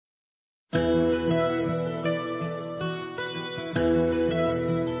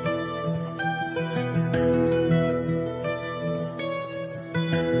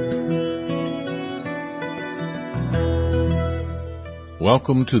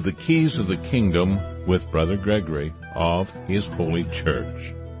Welcome to the Keys of the Kingdom with Brother Gregory of His Holy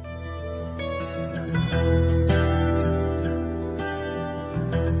Church.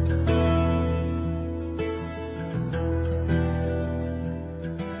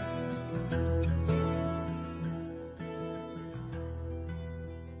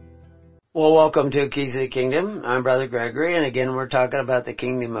 Well, welcome to Keys of the Kingdom. I'm Brother Gregory, and again we're talking about the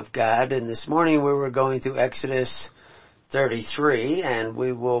Kingdom of God. And this morning we were going through Exodus 33, and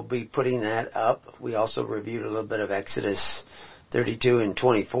we will be putting that up. We also reviewed a little bit of Exodus 32 and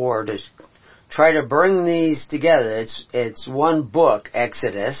 24 to try to bring these together. It's one book,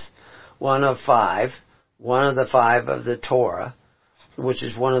 Exodus, one of the five of the Torah, which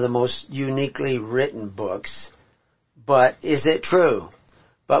is one of the most uniquely written books. But is it true?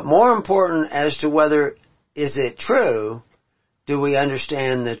 But more important as to whether is it true, do we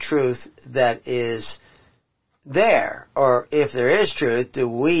understand the truth that is there? Or if there is truth, do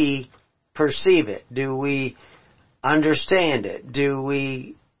we perceive it? Do we understand it? Do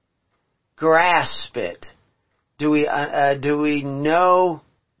we grasp it? Do we know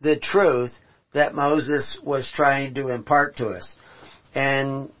the truth that Moses was trying to impart to us?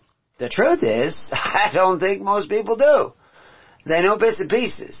 And the truth is, I don't think most people do. They know bits and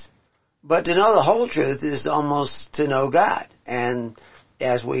pieces. But to know the whole truth is almost to know God. And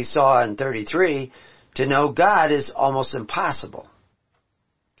as we saw in 33, to know God is almost impossible.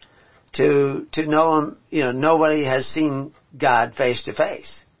 To know Him, nobody has seen God face to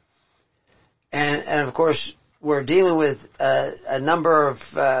face. And of course, we're dealing with a number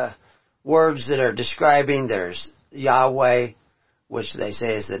of words that are describing. There's Yahweh, which they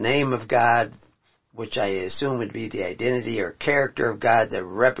say is the name of God, which I assume would be the identity or character of God, the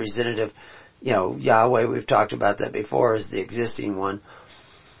representative. Yahweh, we've talked about that before, is the existing one.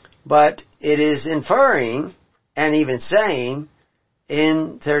 But it is inferring and even saying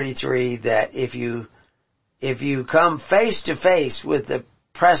in 33 that if you come face to face with the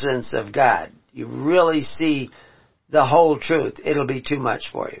presence of God, you really see the whole truth, it'll be too much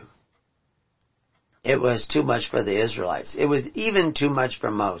for you. It was too much for the Israelites. It was even too much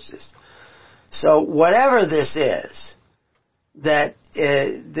for Moses. So whatever this is, that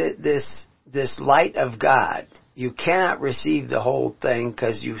this light of God, you cannot receive the whole thing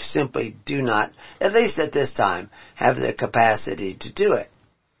because you simply do not, at least at this time, have the capacity to do it.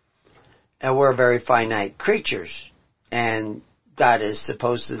 And we're very finite creatures. And God is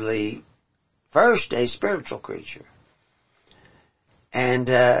supposedly first a spiritual creature. And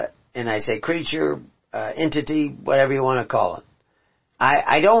I say creature, entity, whatever you want to call it.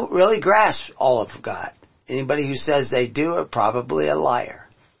 I don't really grasp all of God. Anybody who says they do are probably a liar.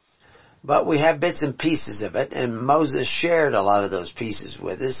 But we have bits and pieces of it, and Moses shared a lot of those pieces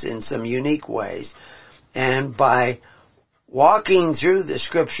with us in some unique ways. And by walking through the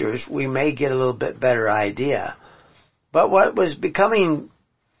scriptures, we may get a little bit better idea. But what was becoming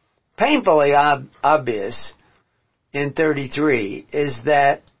painfully obvious in 33 is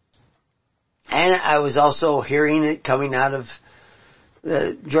that, and I was also hearing it coming out of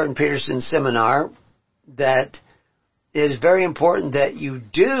the Jordan Peterson seminar, that it is very important that you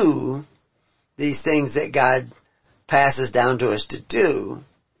do these things that God passes down to us to do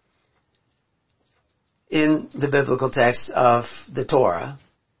in the biblical text of the Torah,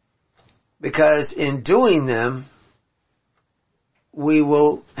 because in doing them, we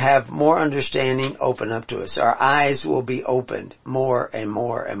will have more understanding open up to us. Our eyes will be opened more and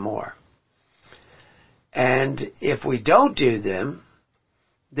more and more. And if we don't do them,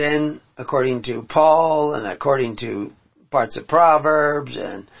 then according to Paul and according to parts of Proverbs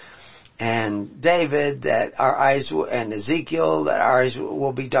and David, that our eyes will, and Ezekiel, that our eyes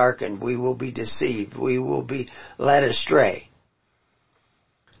will be darkened. We will be deceived. We will be led astray.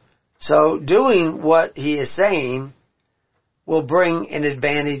 So doing what he is saying will bring an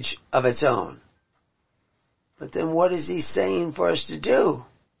advantage of its own. But then what is he saying for us to do?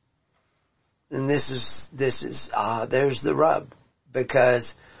 And there's the rub.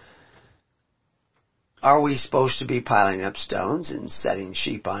 Because are we supposed to be piling up stones and setting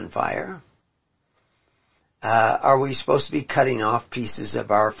sheep on fire? Are we supposed to be cutting off pieces of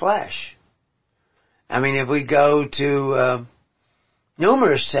our flesh? I mean, if we go to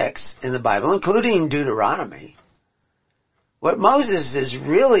numerous texts in the Bible, including Deuteronomy, what Moses is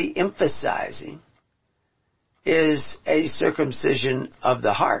really emphasizing is a circumcision of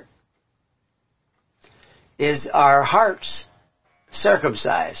the heart. Is our hearts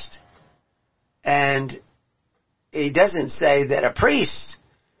circumcised? And he doesn't say that a priest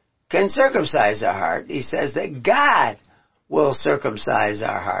can circumcise our heart. He says that God will circumcise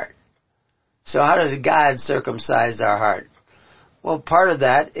our heart. So how does God circumcise our heart? Well, part of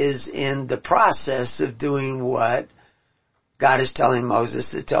that is in the process of doing what God is telling Moses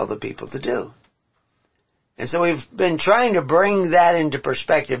to tell the people to do. And so we've been trying to bring that into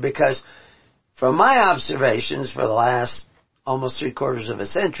perspective, because from my observations for the last almost 3/4 of a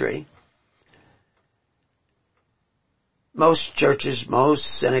century, most churches, most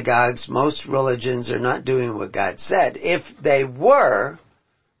synagogues, most religions are not doing what God said. If they were,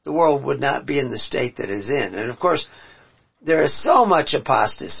 the world would not be in the state that it's in. And of course, there is so much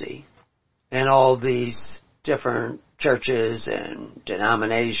apostasy in all these different churches and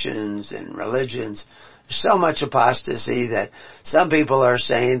denominations and religions. There's so much apostasy that some people are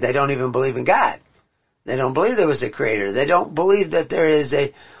saying they don't even believe in God. They don't believe there was a creator. They don't believe that there is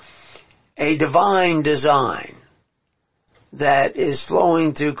a divine design that is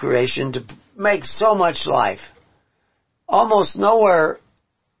flowing through creation to make so much life. Almost nowhere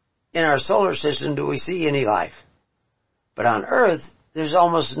in our solar system do we see any life. But on Earth, there's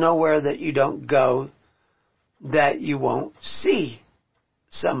almost nowhere that you don't go that you won't see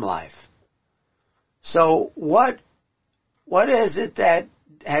some life. So what is it that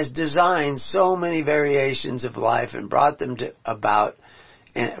has designed so many variations of life and brought them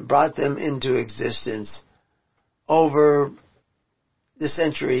into existence over the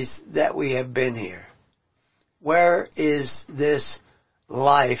centuries that we have been here? Where is this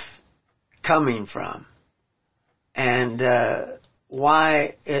life coming from? And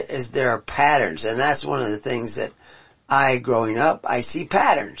why is there patterns? And that's one of the things that growing up, I see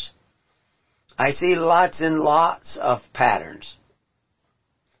patterns. I see lots and lots of patterns.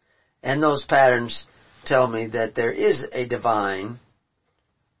 And those patterns tell me that there is a divine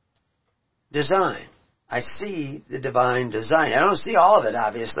design. I see the divine design. I don't see all of it,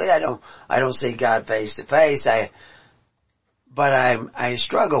 obviously. I don't see God face to face. But I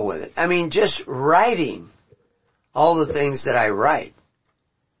struggle with it. I mean, just writing all the things that I write.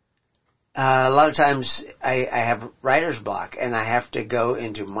 A lot of times I have writer's block, and I have to go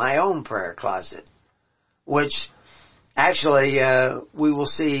into my own prayer closet, which actually we will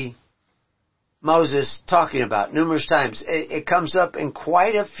see Moses talking about numerous times. It comes up in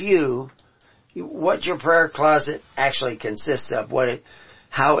quite a few. What your prayer closet actually consists of,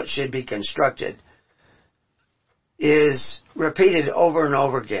 how it should be constructed, is repeated over and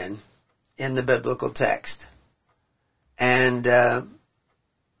over again in the biblical text. And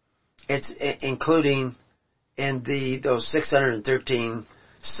it's including in those 613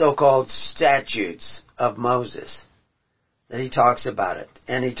 so-called statutes of Moses that he talks about it.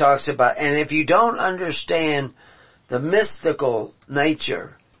 And he talks about, and if you don't understand the mystical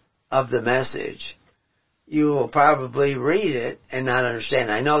nature of the message, you will probably read it and not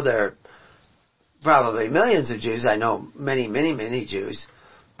understand. I know there are probably millions of Jews. I know many, many, many Jews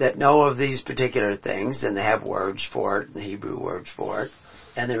that know of these particular things, and they have words for it, the Hebrew words for it,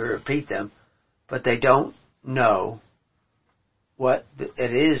 and they repeat them, but they don't know what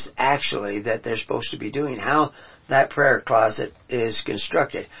it is actually that they're supposed to be doing, how that prayer closet is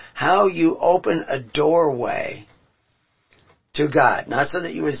constructed, how you open a doorway to God, not so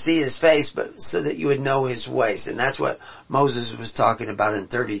that you would see His face, but so that you would know His ways. And that's what Moses was talking about in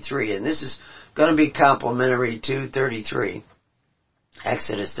 33. And this is going to be complementary to 33,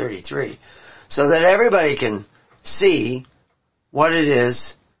 Exodus 33, so that everybody can see what it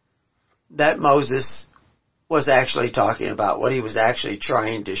is that Moses was actually talking about, what he was actually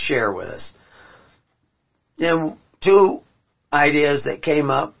trying to share with us. And two ideas that came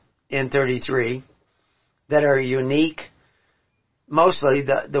up in 33 that are unique. Mostly,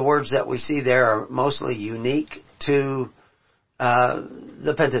 the words that we see there are mostly unique to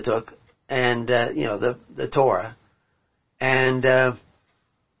the Pentateuch and the Torah, and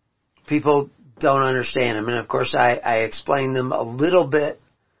people don't understand them. And of course, I explained them a little bit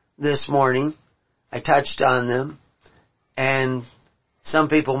this morning. I touched on them, and some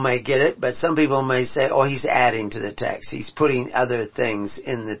people may get it, but some people may say, "Oh, he's adding to the text. He's putting other things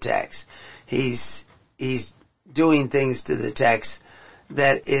in the text. He's doing things to the text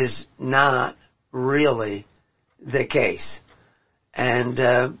that is not really the case." And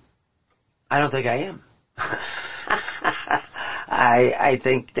I don't think I am. I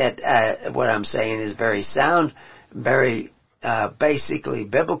think that what I'm saying is very sound, very basically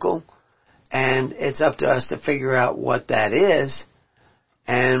biblical, and it's up to us to figure out what that is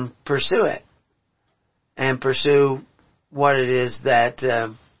and pursue it, and pursue what it is that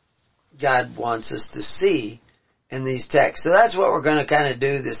God wants us to see in these texts. So that's what we're going to kind of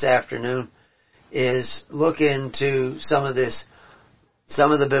do this afternoon, is look into some of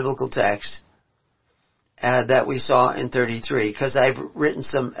the biblical text that we saw in 33, because I've written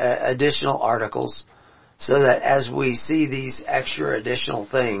some additional articles, so that as we see these extra additional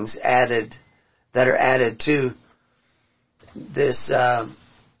things added, that are added to this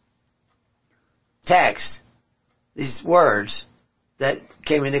text, these words that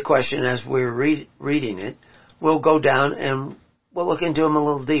came into question as we were reading it, we'll go down and we'll look into them a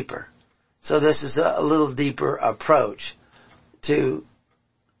little deeper. So this is a little deeper approach to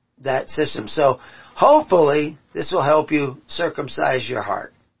that system. So hopefully this will help you circumcise your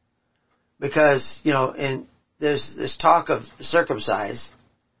heart. Because, there's this talk of circumcise,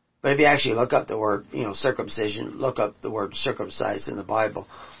 but if you actually look up the word, circumcision, look up the word circumcised in the Bible,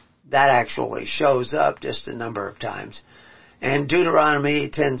 that actually shows up just a number of times. And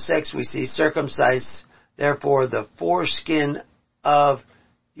Deuteronomy 10:6, we see circumcise, therefore, the foreskin of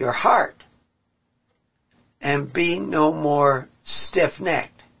your heart, and be no more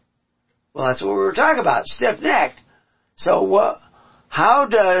stiff-necked. Well, that's what we were talking about, stiff-necked. So how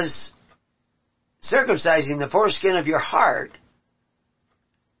does circumcising the foreskin of your heart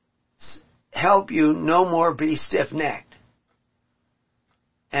help you no more be stiff-necked?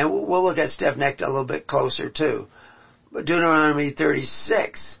 And we'll look at stiff-necked a little bit closer too. But Deuteronomy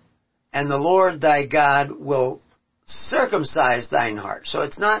 36, and the Lord thy God will circumcise thine heart. So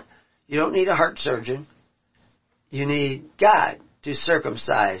it's not, you don't need a heart surgeon. You need God to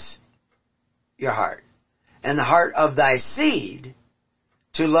circumcise your heart. And the heart of thy seed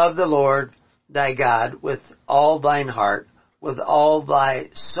to love the Lord thy God with all thine heart, with all thy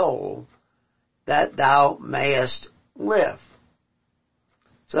soul, that thou mayest live.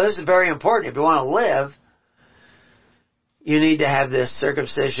 So this is very important. If you want to live, you need to have this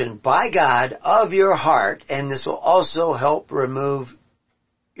circumcision by God of your heart, and this will also help remove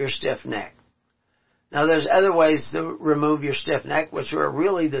your stiff neck. Now there's other ways to remove your stiff neck, which are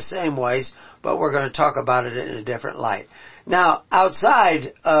really the same ways, but we're going to talk about it in a different light. Now,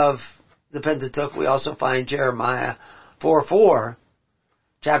 outside of the Pentateuch, we also find Jeremiah 4:4,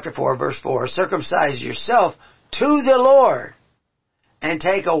 chapter 4, verse 4, circumcise yourself to the Lord, and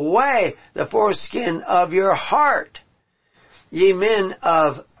take away the foreskin of your heart, ye men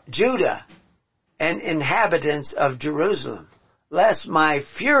of Judah, and inhabitants of Jerusalem, lest my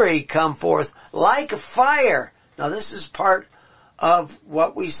fury come forth like fire. Now this is part of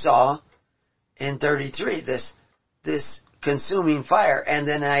what we saw in 33, this consuming fire. And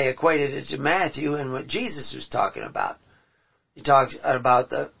then I equated it to Matthew and what Jesus was talking about. He talks about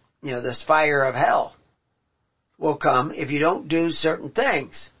this fire of hell will come if you don't do certain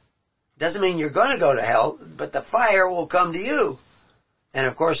things. Doesn't mean you're going to go to hell, but the fire will come to you. And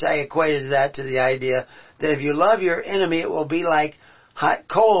of course I equated that to the idea that if you love your enemy, it will be like hot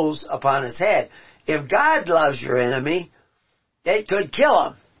coals upon his head. If God loves your enemy, it could kill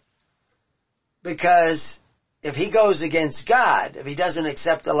him. Because if he goes against God, if he doesn't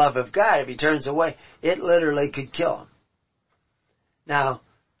accept the love of God, if he turns away, it literally could kill him. Now,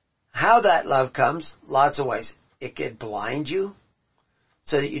 how that love comes, lots of ways. It could blind you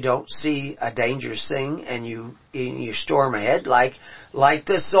so that you don't see a dangerous thing and you storm ahead, like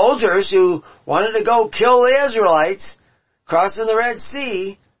the soldiers who wanted to go kill the Israelites crossing the Red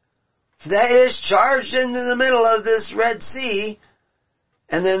Sea. They just charged into the middle of this Red Sea,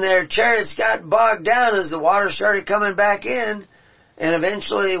 and then their chariots got bogged down as the water started coming back in, and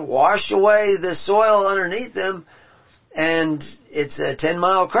eventually washed away the soil underneath them, and it's a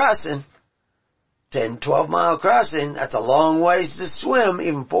 10-mile crossing. 10, 12-mile crossing, that's a long ways to swim,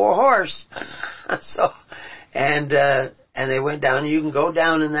 even for a horse. And they went down. You can go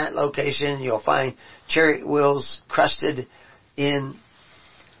down in that location, and you'll find chariot wheels crusted in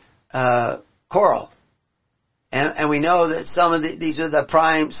coral. And we know that some of these are the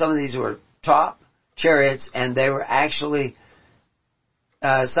prime, some of these were top chariots, and they were actually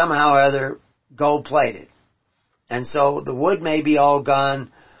somehow or other gold-plated. And so the wood may be all gone,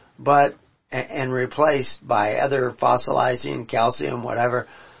 and replaced by other fossilizing, calcium, whatever.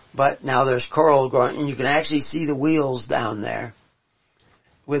 But now there's coral growing, and you can actually see the wheels down there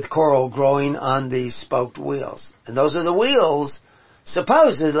with coral growing on these spoked wheels. And those are the wheels,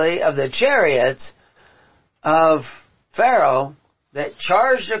 supposedly, of the chariots of Pharaoh that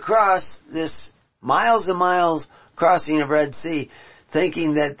charged across this miles and miles crossing of Red Sea,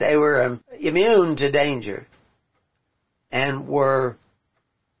 thinking that they were immune to danger and were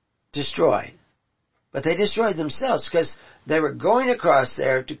destroyed. But they destroyed themselves because they were going across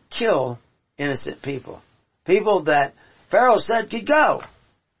there to kill innocent people. People that Pharaoh said could go.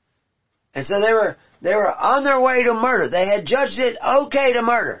 And so they were on their way to murder. They had judged it okay to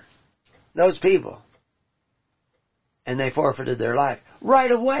murder those people. And they forfeited their life right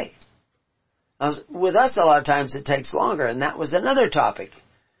away. Now, with us, a lot of times it takes longer, and that was another topic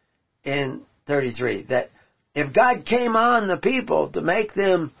in 33, that if God came on the people to make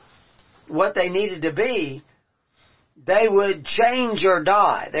them what they needed to be, they would change or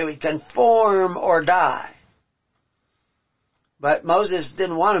die. They would conform or die. But Moses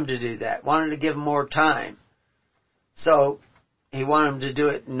didn't want them to do that, wanted to give them more time. So he wanted them to do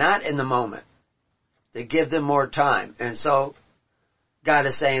it not in the moment, to give them more time. And so God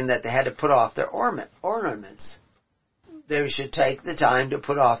is saying that they had to put off their ornaments. They should take the time to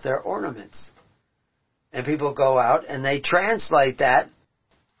put off their ornaments. And people go out and they translate that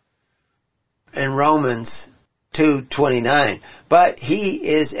in Romans 2:29. But he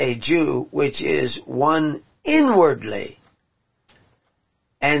is a Jew which is one inwardly,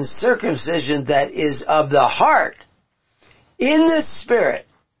 and circumcision that is of the heart, in the spirit,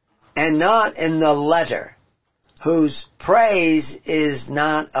 and not in the letter, whose praise is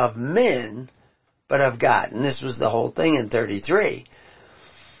not of men, but of God. And this was the whole thing in 33,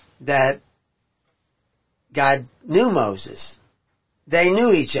 that God knew Moses. They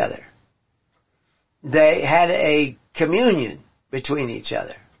knew each other. They had a communion between each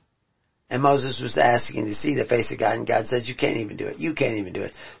other. And Moses was asking to see the face of God, and God says, you can't even do it. You can't even do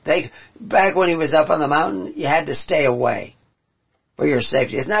it. Back when he was up on the mountain, you had to stay away for your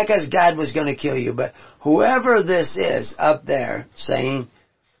safety. It's not because God was going to kill you, but whoever this is up there saying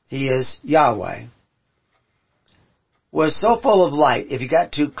he is Yahweh was so full of light, if you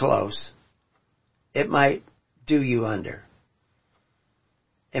got too close, it might do you under.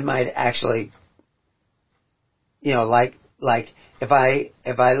 It might actually, like if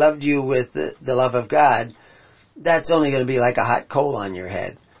I loved you with the love of God, that's only going to be like a hot coal on your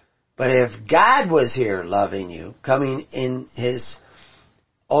head. But if God was here loving you, coming in his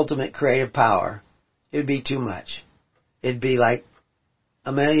ultimate creative power, it would be too much. It'd be like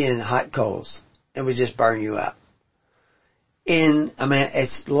a million hot coals. It would just burn you up.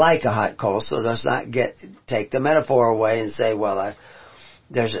 It's like a hot coal, so let's not take the metaphor away and say, well,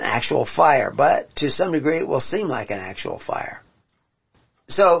 there's an actual fire. But to some degree, it will seem like an actual fire.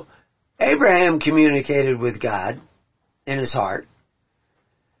 So, Abraham communicated with God in his heart,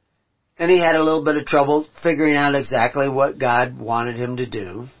 and he had a little bit of trouble figuring out exactly what God wanted him to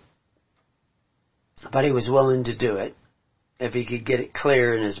do. But he was willing to do it if he could get it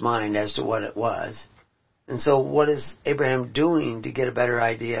clear in his mind as to what it was. And so what is Abraham doing to get a better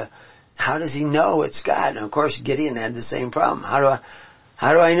idea? How does he know it's God? And of course Gideon had the same problem. How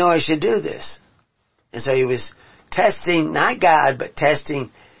do I know I should do this? And so he was testing, not God, but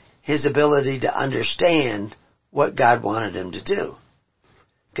testing his ability to understand what God wanted him to do.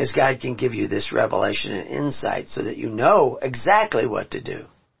 Because God can give you this revelation and insight so that you know exactly what to do.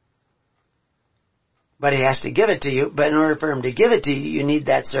 But he has to give it to you. But in order for him to give it to you, you need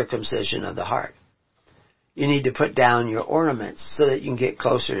that circumcision of the heart. You need to put down your ornaments so that you can get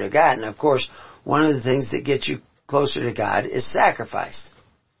closer to God. And of course, one of the things that gets you closer to God is sacrifice.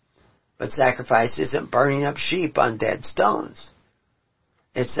 But sacrifice isn't burning up sheep on dead stones.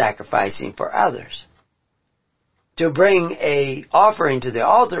 It's sacrificing for others. To bring a offering to the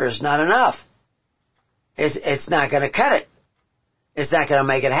altar is not enough. It's not going to cut it. It's not going to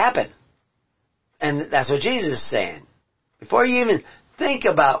make it happen. And that's what Jesus is saying. Before you even think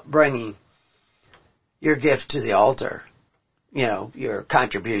about bringing your gift to the altar, your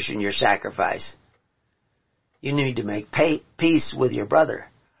contribution, your sacrifice, you need to make peace with your brother,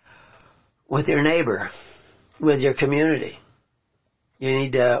 with your neighbor, with your community. You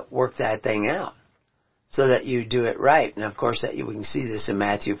need to work that thing out so that you do it right. And of course, we can see this in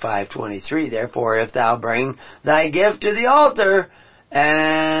Matthew 5:23. Therefore, if thou bring thy gift to the altar,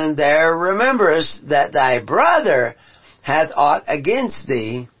 and there rememberest that thy brother hath aught against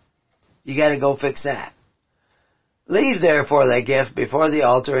thee, you got to go fix that. Leave therefore thy gift before the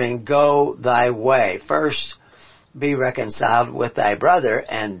altar and go thy way. First be reconciled with thy brother,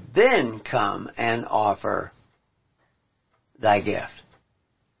 and then come and offer thy gift.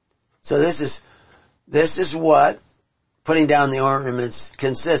 So this is what putting down the ornaments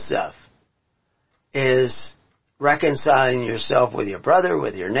consists of, is reconciling yourself with your brother,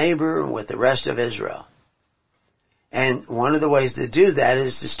 with your neighbor, and with the rest of Israel. And one of the ways to do that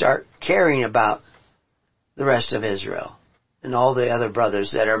is to start caring about the rest of Israel and all the other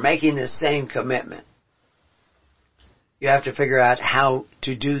brothers that are making the same commitment. You have to figure out how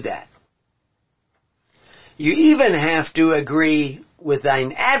to do that. You even have to agree with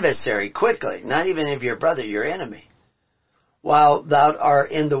thine adversary quickly, not even if your brother, your enemy, while thou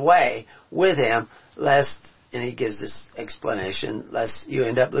art in the way with him, lest, and he gives this explanation, lest you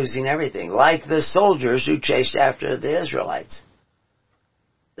end up losing everything, like the soldiers who chased after the Israelites.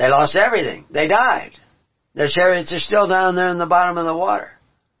 They lost everything. They died. Their chariots are still down there in the bottom of the water.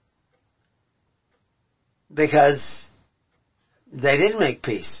 because they didn't make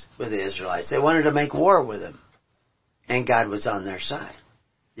peace with the Israelites. They wanted to make war with them. And God was on their side.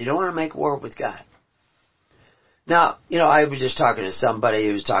 You don't want to make war with God. Now, I was just talking to somebody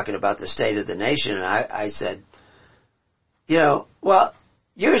who was talking about the state of the nation, and I said, well,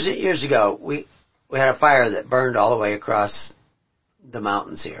 years ago, we had a fire that burned all the way across the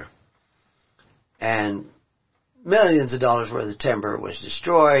mountains here. And millions of dollars worth of timber was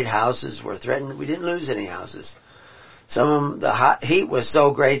destroyed. Houses were threatened. We didn't lose any houses. Some of them, the heat was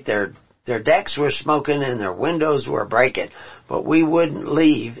so great, their decks were smoking and their windows were breaking. But we wouldn't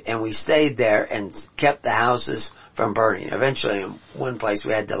leave, and we stayed there and kept the houses from burning. Eventually, in one place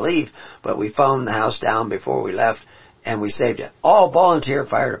we had to leave, but we phoned the house down before we left, and we saved it. All volunteer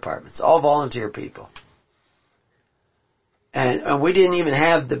fire departments, all volunteer people. And we didn't even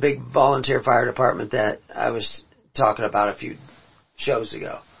have the big volunteer fire department that I was talking about a few shows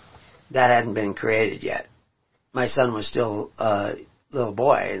ago. That hadn't been created yet. My son was still a little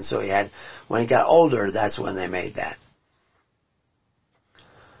boy, and so when he got older, that's when they made that.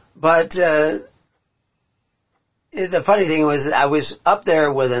 But the funny thing was, I was up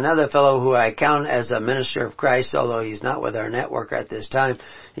there with another fellow who I count as a minister of Christ, although he's not with our network at this time.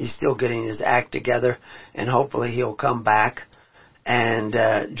 He's still getting his act together, and hopefully he'll come back and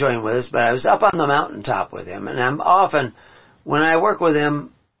join with us. But I was up on the mountaintop with him, and I'm often, when I work with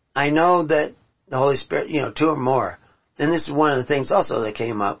him, I know that the Holy Spirit, two or more. And this is one of the things also that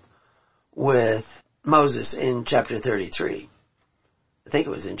came up with Moses in chapter 33. I think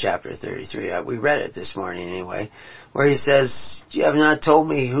it was in chapter 33. We read it this morning anyway, where he says, "You have not told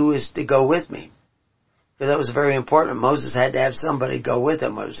me who is to go with me." Because that was very important. Moses had to have somebody go with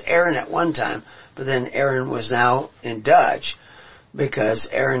him. It was Aaron at one time, but then Aaron was now in Dutch because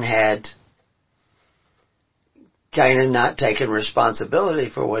Aaron had kind of not taken responsibility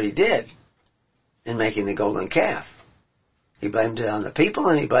for what he did in making the golden calf. He blamed it on the people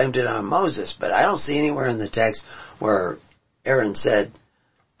and he blamed it on Moses. But I don't see anywhere in the text where Aaron said,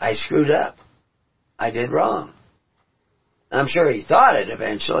 "I screwed up. I did wrong." I'm sure he thought it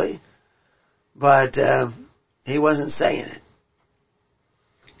eventually, but he wasn't saying it.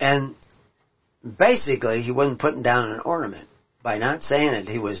 And basically, he wasn't putting down an ornament. By not saying it,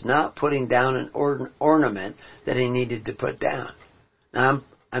 he was not putting down an ornament that he needed to put down. Now,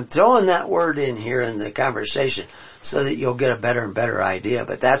 I'm throwing that word in here in the conversation so that you'll get a better and better idea,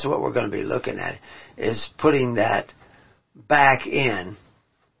 but that's what we're going to be looking at, is putting that back in,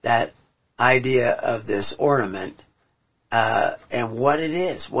 that idea of this ornament, and what it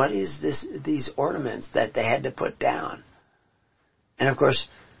is. What is these ornaments that they had to put down? And of course,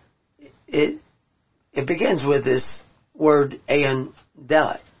 it begins with this word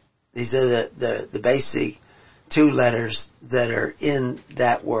ayin-dalet+. These are the basic two letters that are in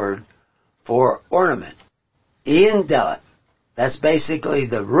that word for ornament. Ayin-dalet+. That's basically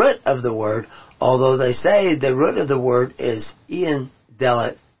the root of the word, although they say the root of the word is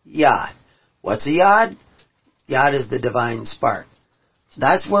ayin-dalet+yod. What's a yod? Yod is the divine spark.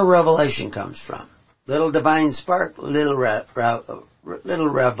 That's where revelation comes from. Little divine spark, little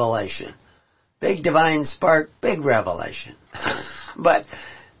revelation. Big divine spark, big revelation. But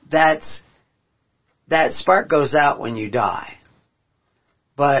that spark goes out when you die.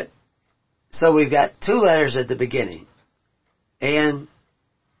 But, so we've got two letters at the beginning. Ayin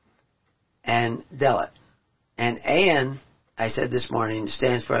and dalet. And ayin, I said this morning,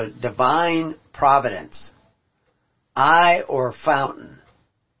 stands for divine providence. Eye or fountain.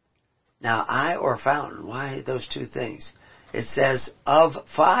 Now, eye or fountain, why those two things? It says, of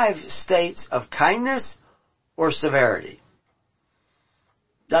 5 states of kindness or severity.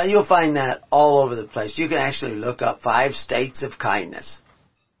 Now, you'll find that all over the place. You can actually look up 5 states of kindness.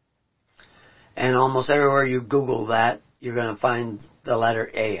 And almost everywhere you Google that, you're going to find the letter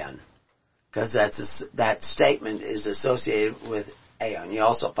ayin. Because that statement is associated with ayin. You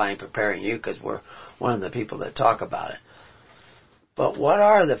also find preparing you, because we're one of the people that talk about it. But what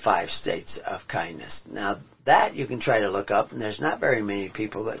are the 5 states of kindness? Now, that you can try to look up, and there's not very many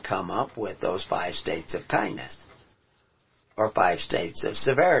people that come up with those 5 states of kindness or 5 states of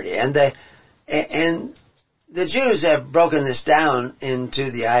severity. And the Jews have broken this down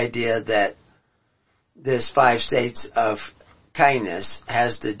into the idea that this 5 states of kindness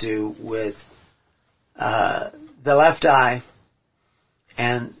has to do with the left eye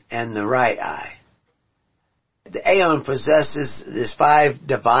and the right eye. The ayin possesses these 5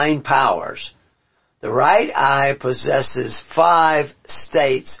 divine powers. The right eye possesses 5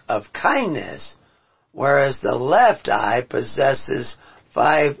 states of kindness, whereas the left eye possesses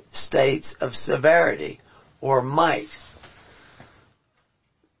 5 states of severity or might.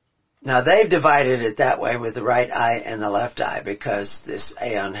 Now they've divided it that way with the right eye and the left eye, because this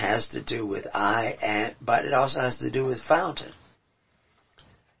aeon has to do with eye, but it also has to do with fountain.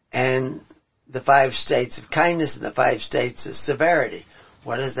 And the 5 states of kindness and the 5 states of severity.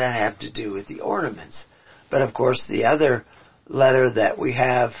 What does that have to do with the ornaments? But of course the other letter that we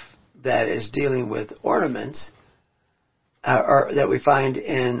have that is dealing with ornaments, or that we find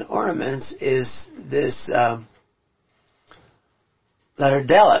in ornaments, is this letter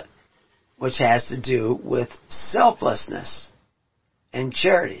Deut, which has to do with selflessness and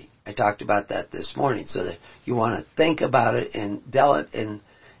charity. I talked about that this morning, so that you want to think about it in Deut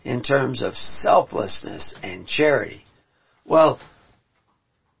in terms of selflessness and charity. Well,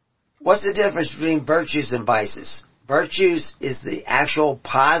 what's the difference between virtues and vices? Virtues is the actual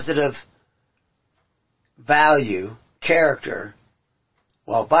positive value, character,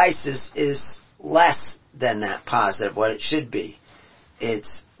 while vices is less than that positive, what it should be.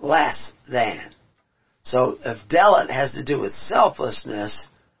 It's less than. So if Deut has to do with selflessness,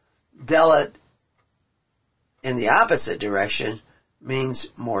 Deut in the opposite direction means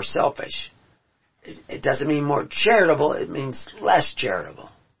more selfish. It doesn't mean more charitable, it means less charitable.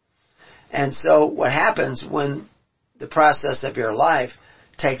 And so what happens when the process of your life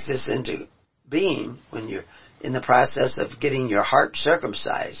takes this into being, when you're in the process of getting your heart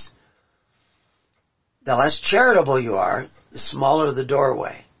circumcised, the less charitable you are, the smaller the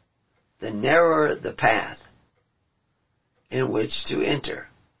doorway, the narrower the path in which to enter.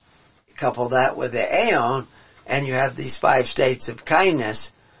 You couple that with the aeon, and you have these 5 states of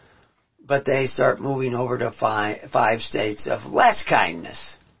kindness, but they start moving over to 5 states of less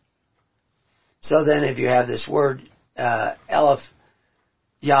kindness. So then if you have this word, Aleph,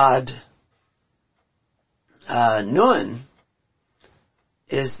 Yod, Nun,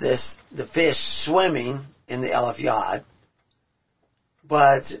 is this the fish swimming in the Aleph Yod,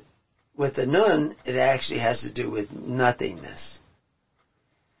 but with the Nun, it actually has to do with nothingness.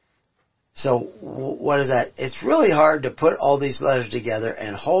 So what is that? It's really hard to put all these letters together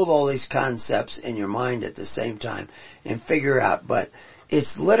and hold all these concepts in your mind at the same time and figure out, but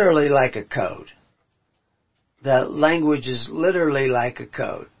it's literally like a code. The language is literally like a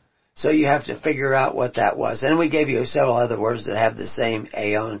code. So you have to figure out what that was. And we gave you several other words that have the same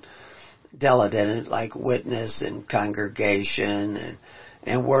aeon, Deut in it, like witness and congregation,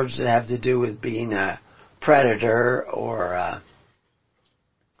 and words that have to do with being a predator or,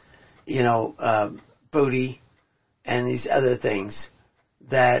 booty, and these other things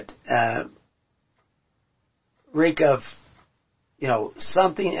that reek of,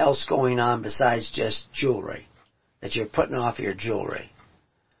 something else going on besides just jewelry, that you're putting off your jewelry.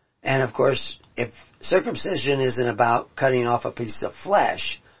 And of course, if circumcision isn't about cutting off a piece of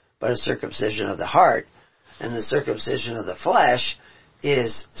flesh, but a circumcision of the heart, and the circumcision of the flesh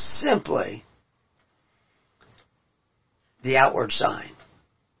is simply the outward sign.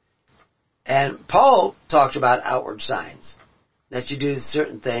 And Paul talked about outward signs, that you do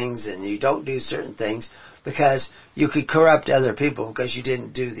certain things and you don't do certain things because you could corrupt other people because you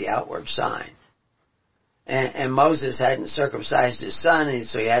didn't do the outward sign. And Moses hadn't circumcised his son, and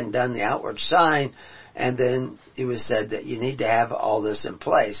so he hadn't done the outward sign, and then it was said that you need to have all this in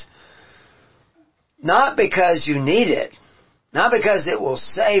place. Not because you need it, not because it will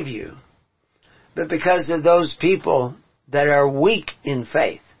save you, but because of those people that are weak in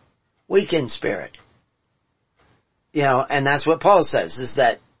faith, weak in spirit. And that's what Paul says, is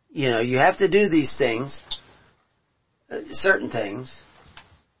that, you have to do these things, certain things,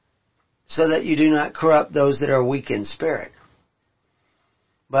 so that you do not corrupt those that are weak in spirit.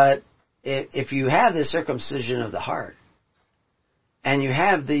 But if you have the circumcision of the heart, and you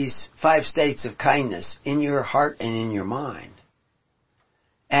have these 5 states of kindness in your heart and in your mind,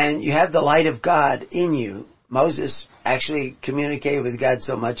 and you have the light of God in you, Moses actually communicated with God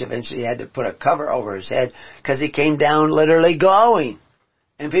so much eventually he had to put a cover over his head because he came down literally glowing,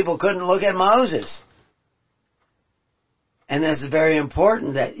 and people couldn't look at Moses. And that's very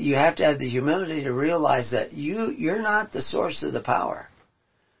important, that you have to have the humility to realize that you're not the source of the power.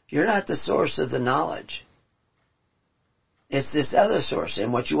 You're not the source of the knowledge. It's this other source.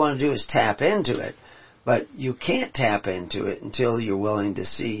 And what you want to do is tap into it. But you can't tap into it until you're willing to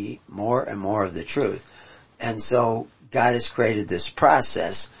see more and more of the truth. And so God has created this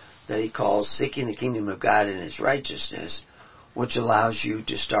process that He calls seeking the kingdom of God and His righteousness, which allows you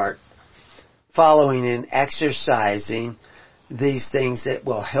to start following and exercising these things that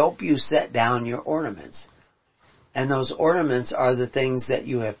will help you set down your ornaments. And those ornaments are the things that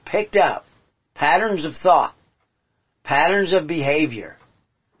you have picked up, patterns of thought, patterns of behavior,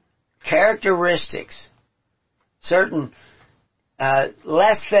 characteristics, certain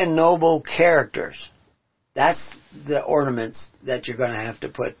less than noble characters. That's the ornaments that you're going to have to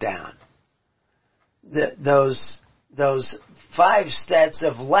put down. Those 5 sets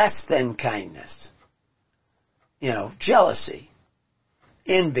of less than kindness. Jealousy,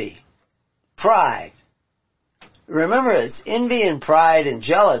 envy, pride. Remember, it's envy and pride and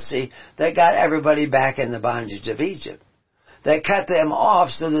jealousy that got everybody back in the bondage of Egypt. That cut them off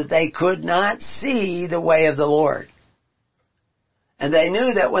so that they could not see the way of the Lord. And they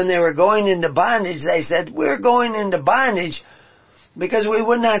knew that when they were going into bondage, they said, we're going into bondage because we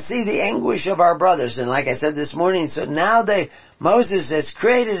would not see the anguish of our brothers. And like I said this morning, so now Moses has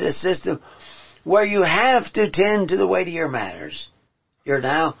created a system where you have to tend to the weightier matters. You're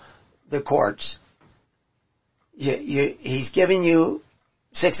now the courts. He's giving you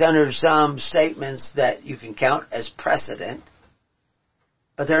 600 some statements that you can count as precedent,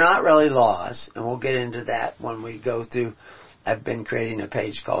 but they're not really laws, and we'll get into that when we go through. I've been creating a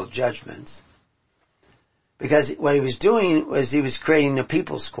page called Judgments. Because what he was doing was he was creating a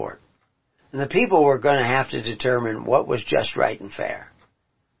people's court. And the people were going to have to determine what was just, right, and fair.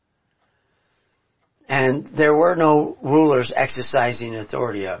 And there were no rulers exercising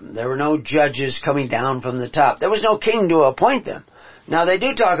authority of them. There were no judges coming down from the top. There was no king to appoint them. Now they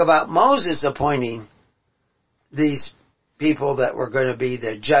do talk about Moses appointing these people that were going to be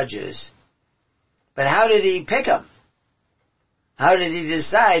the judges. But how did he pick them? How did he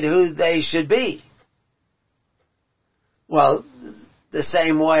decide who they should be? Well, the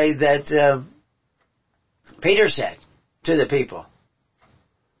same way that Peter said to the people.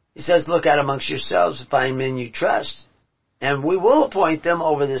 He says, look out amongst yourselves, find men you trust, and we will appoint them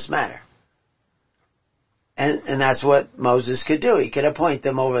over this matter. And that's what Moses could do. He could appoint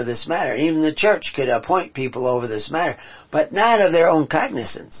them over this matter. Even the church could appoint people over this matter, but not of their own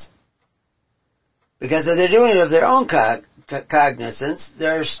cognizance. Because if they're doing it of their own cognizance,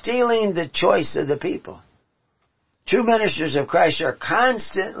 they're stealing the choice of the people. True ministers of Christ are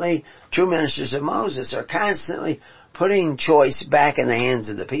constantly, true ministers of Moses are constantly putting choice back in the hands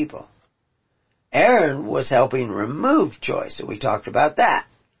of the people. Aaron was helping remove choice, and we talked about that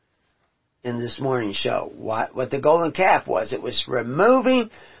in this morning's show. What the golden calf was, it was removing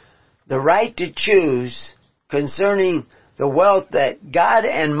the right to choose concerning the wealth that God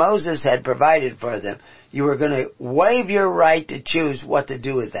and Moses had provided for them. You were going to waive your right to choose what to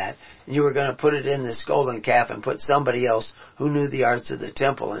do with that. And you were going to put it in this golden calf and put somebody else who knew the arts of the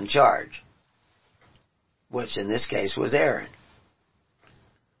temple in charge. Which in this case was Aaron.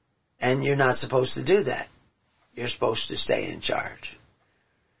 And you're not supposed to do that. You're supposed to stay in charge.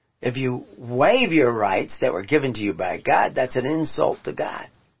 If you waive your rights that were given to you by God, that's an insult to God.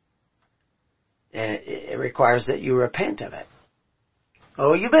 And it requires that you repent of it.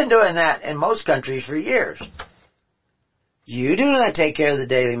 Oh, you've been doing that in most countries for years. You do not take care of the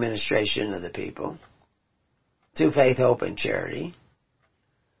daily ministration of the people through faith, hope, and charity.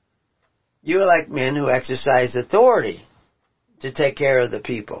 You elect men who exercise authority to take care of the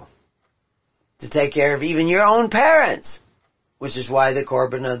people, to take care of even your own parents, which is why the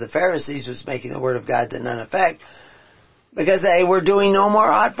Corban of the Pharisees was making the word of God to none effect, because they were doing no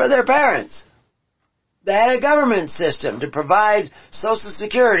more ought for their parents. They had a government system to provide Social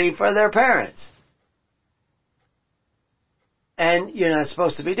Security for their parents. And you're not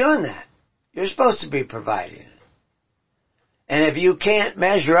supposed to be doing that. You're supposed to be providing it. And if you can't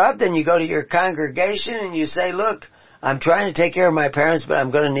measure up, then you go to your congregation and you say, look, I'm trying to take care of my parents, but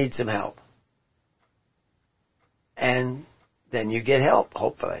I'm going to need some help. And then you get help,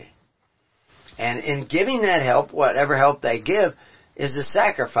 hopefully. And in giving that help, whatever help they give, is a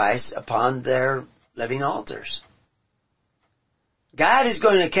sacrifice upon their living altars. God is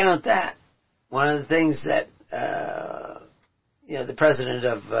going to count that. One of the things that, the president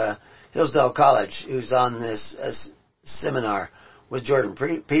of Hillsdale College, who's on this seminar with Jordan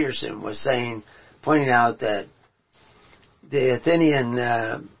Peterson, was saying, pointing out that the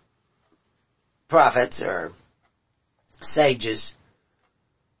Athenian prophets or sages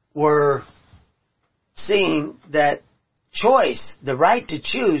were seeing that choice, the right to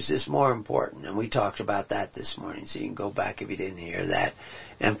choose, is more important. And we talked about that this morning, so you can go back if you didn't hear that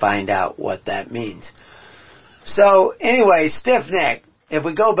and find out what that means. So, anyway, stiff-neck. If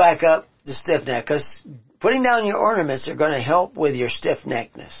we go back up to stiff-neck, because putting down your ornaments are going to help with your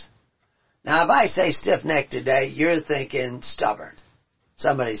stiff-neckedness. Now, if I say stiff-neck today, you're thinking stubborn.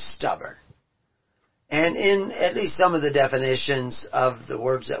 Somebody's stubborn. And in at least some of the definitions of the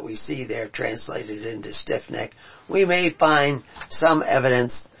words that we see there translated into stiff-neck, we may find some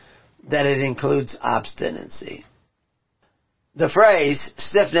evidence that it includes obstinacy. The phrase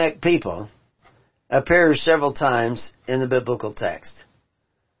stiff-necked people appears several times in the biblical text.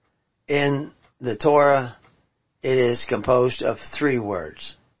 In the Torah, it is composed of 3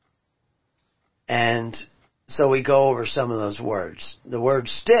 words. And so we go over some of those words. The word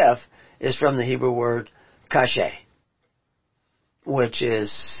stiff is from the Hebrew word kashe, which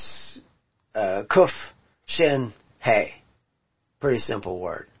is kuf, shin, hey. Pretty simple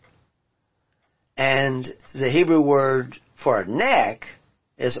word. And the Hebrew word for neck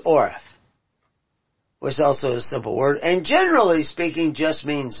is oref, which is also a simple word, and generally speaking just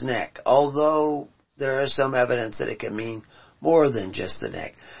means neck, although there is some evidence that it can mean more than just the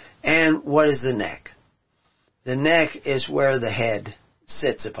neck. And what is the neck? The neck is where the head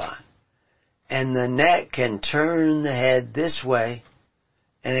sits upon. And the neck can turn the head this way,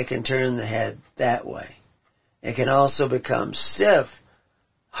 and it can turn the head that way. It can also become stiff,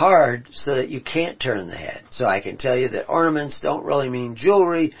 hard, so that you can't turn the head. So I can tell you that ornaments don't really mean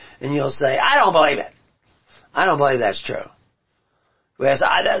jewelry, and you'll say, I don't believe it. I don't believe that's true. Because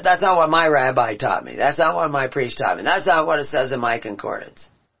that's not what my rabbi taught me. That's not what my priest taught me. That's not what it says in my concordance.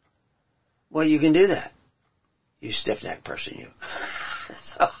 Well, you can do that. You stiff-necked person, you.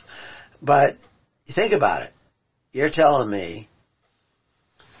 But you think about it. You're telling me,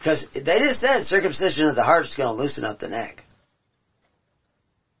 because they just said circumcision of the heart is going to loosen up the neck.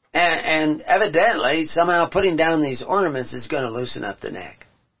 And evidently, somehow putting down these ornaments is going to loosen up the neck.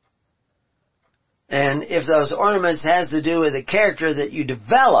 And if those ornaments has to do with the character that you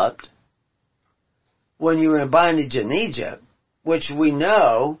developed when you were in bondage in Egypt, which we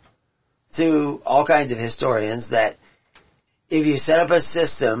know through all kinds of historians that if you set up a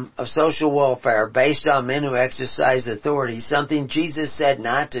system of social welfare based on men who exercise authority, something Jesus said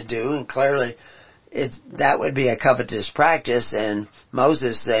not to do, and clearly that would be a covetous practice, and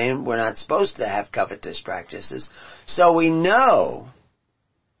Moses saying we're not supposed to have covetous practices. So we know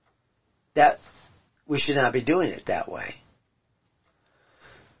that we should not be doing it that way.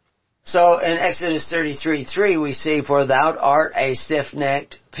 So in Exodus 33:3 we see, for thou art a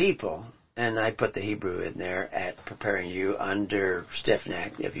stiff-necked people. And I put the Hebrew in there at preparing you under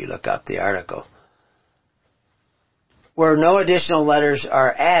stiff-necked, if you look up the article. Where no additional letters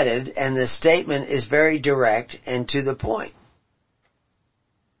are added, and the statement is very direct and to the point.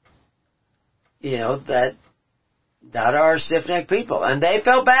 You know, that are stiff-necked people. And they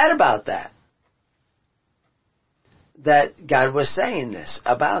felt bad about that. That God was saying this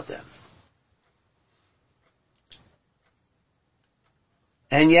about them.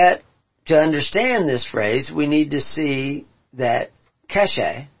 And yet, to understand this phrase, we need to see that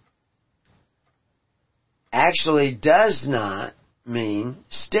keshe actually does not mean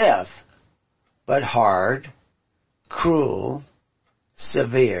stiff, but hard, cruel,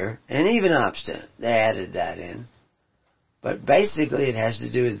 severe, and even obstinate. They added that in. But basically it has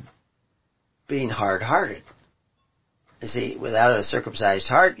to do with being hard-hearted. You see, without a circumcised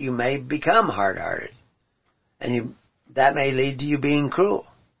heart, you may become hard-hearted. And that may lead to you being cruel.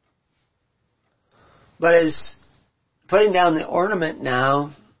 But as putting down the ornament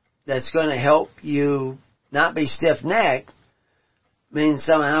now that's going to help you not be stiff-necked means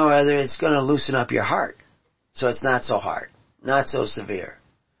somehow or other it's going to loosen up your heart. So it's not so hard, not so severe.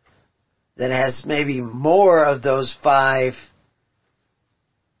 That has maybe more of those 5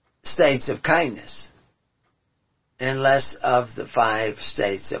 states of kindness and less of the 5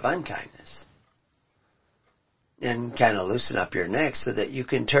 states of unkindness. And kind of loosen up your neck so that you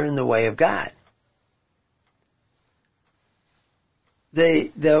can turn the way of God.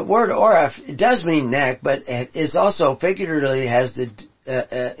 The word oref does mean neck, but it is also figuratively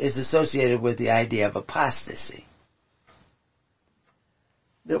is associated with the idea of apostasy.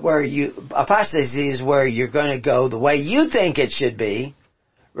 Apostasy is where you're going to go the way you think it should be,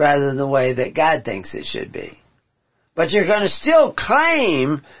 rather than the way that God thinks it should be. But you're going to still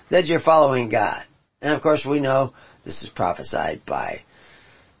claim that you're following God. And of course we know this is prophesied by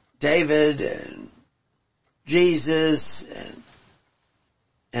David and Jesus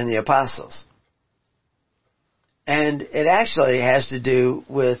and the apostles. And it actually has to do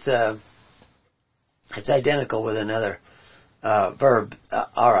with, it's identical with another verb,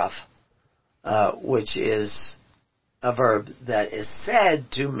 araf, which is a verb that is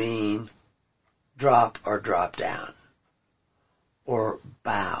said to mean drop or drop down, or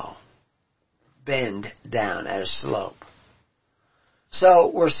bow, bend down at a slope.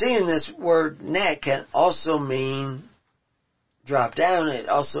 So we're seeing this word neck can also mean drop down. It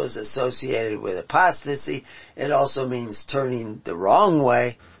also is associated with apostasy. It also means turning the wrong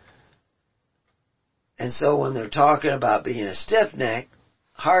way. And so when they're talking about being a stiff neck,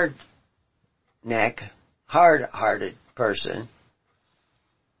 hard-hearted person,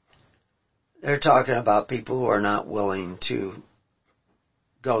 They're talking about people who are not willing to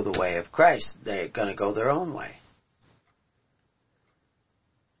go the way of Christ. They're going to go their own way.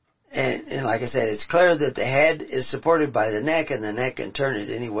 And like I said, it's clear that the head is supported by the neck, and the neck can turn it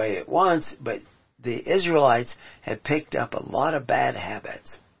any way it wants, but the Israelites had picked up a lot of bad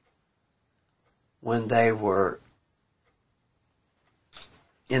habits when they were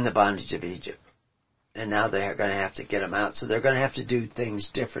in the bondage of Egypt. And now they're going to have to get them out, so they're going to have to do things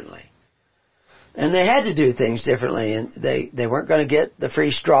differently. And they had to do things differently, and they weren't going to get the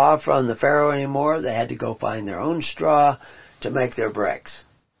free straw from the Pharaoh anymore. They had to go find their own straw to make their bricks.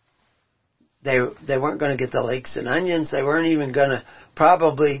 They weren't going to get the leeks and onions. They weren't even going to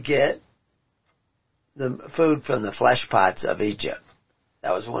probably get the food from the Fleshpots of Egypt.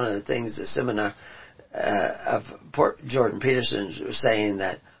 That was one of the things the seminar of Jordan Peterson was saying,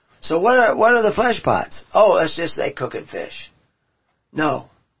 that, so what are the Fleshpots? Oh, let's just say cooking fish. No.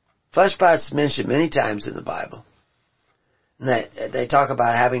 Fleshpots mentioned many times in the Bible. And they talk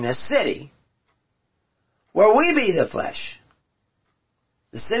about having a city where we be the flesh.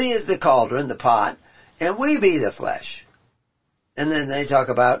 The city is the cauldron, the pot, and we be the flesh. And then they talk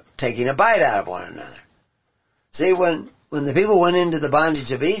about taking a bite out of one another. See, when the people went into the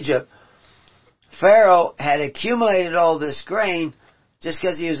bondage of Egypt, Pharaoh had accumulated all this grain just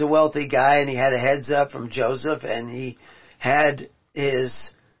because he was a wealthy guy and he had a heads up from Joseph, and he had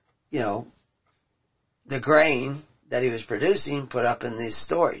his, the grain that he was producing put up in this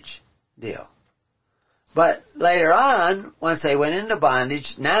storage deal. But later on, once they went into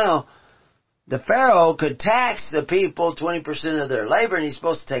bondage, now the Pharaoh could tax the people 20% of their labor, and he's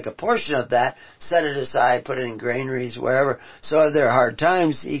supposed to take a portion of that, set it aside, put it in granaries, wherever. So if there are hard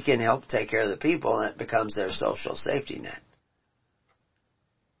times, he can help take care of the people, and it becomes their social safety net.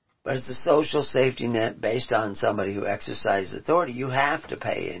 But it's a social safety net based on somebody who exercises authority. You have to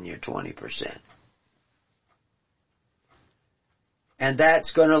pay in your 20%. And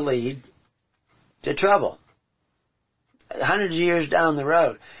that's going to lead to trouble 100 years down the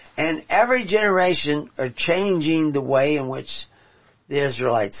road. And every generation are changing the way in which the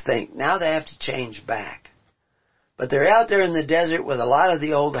Israelites think. Now they have to change back. But they're out there in the desert with a lot of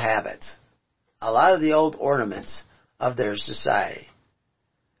the old habits, a lot of the old ornaments of their society.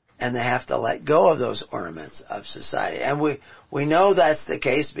 And they have to let go of those ornaments of society. And we know that's the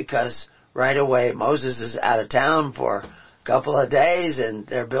case because right away Moses is out of town for a couple of days, and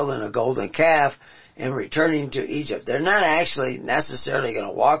they're building a golden calf and returning to Egypt. They're not actually necessarily going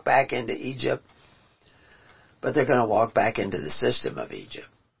to walk back into Egypt, but they're going to walk back into the system of Egypt.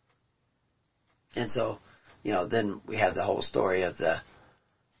 And so, then we have the whole story of the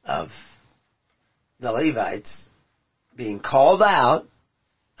Levites being called out.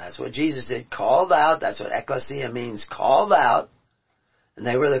 That's what Jesus said, called out. That's what ecclesia means, called out. And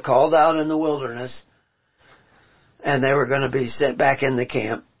they were the called out in the wilderness. And they were going to be sent back in the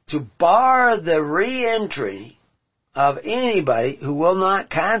camp to bar the re-entry of anybody who will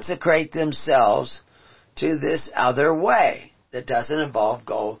not consecrate themselves to this other way that doesn't involve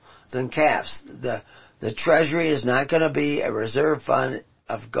golden calves. The treasury is not going to be a reserve fund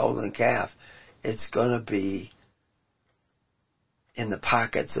of golden calf. It's going to be in the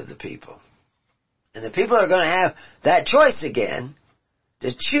pockets of the people. And the people are going to have that choice again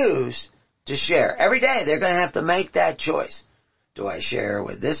to choose to share. Every day they're going to have to make that choice. Do I share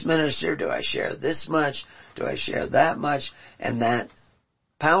with this minister? Do I share this much? Do I share that much? And that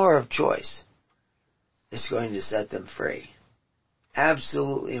power of choice is going to set them free.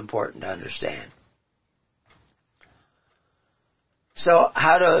 Absolutely important to understand. So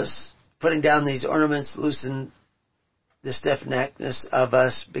how does putting down these ornaments loosen the stiff-neckedness of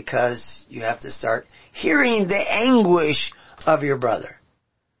us? Because you have to start hearing the anguish of your brother.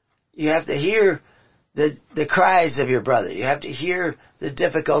 You have to hear the cries of your brother. You have to hear the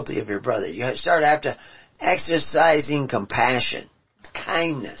difficulty of your brother. You start after exercising compassion,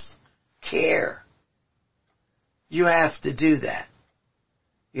 kindness, care. You have to do that.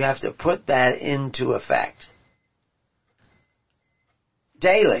 You have to put that into effect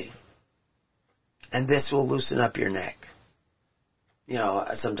daily. And this will loosen up your neck.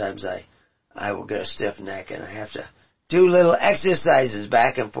 Sometimes I will get a stiff neck and I have to do little exercises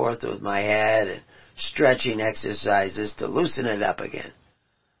back and forth with my head and stretching exercises to loosen it up again.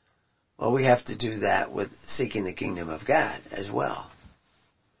 Well, we have to do that with seeking the kingdom of God as well.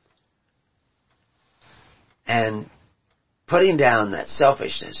 And putting down that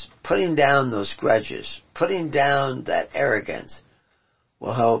selfishness, putting down those grudges, putting down that arrogance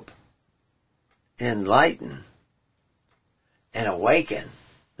will help enlighten and awaken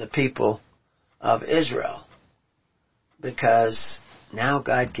the people of Israel, because now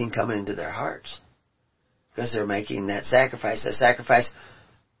God can come into their hearts. Because they're making that sacrifice, a sacrifice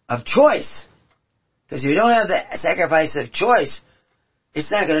of choice. Because if you don't have the sacrifice of choice,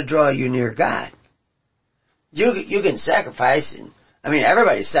 it's not going to draw you near God. You can sacrifice, and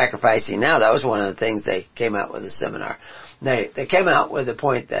everybody's sacrificing now. That was one of the things they came out with the seminar. They came out with the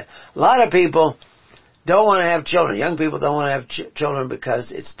point that a lot of people don't want to have children. Young people don't want to have children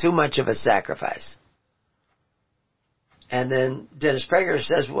because it's too much of a sacrifice. And then Dennis Prager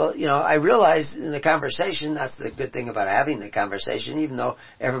says, well, I realize in the conversation, that's the good thing about having the conversation, even though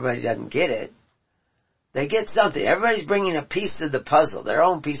everybody doesn't get it. They get something. Everybody's bringing a piece of the puzzle, their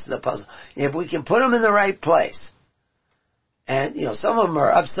own piece of the puzzle. And if we can put them in the right place, and, some of them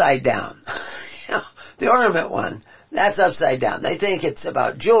are upside down. The ornament one, that's upside down. They think it's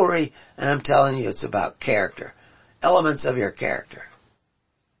about jewelry, and I'm telling you it's about character. Elements of your character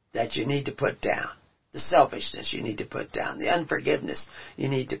that you need to put down. The selfishness you need to put down. The unforgiveness you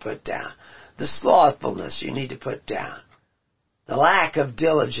need to put down. The slothfulness you need to put down. The lack of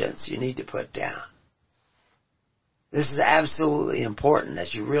diligence you need to put down. This is absolutely important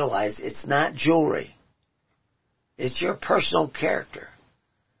as you realize it's not jewelry. It's your personal character.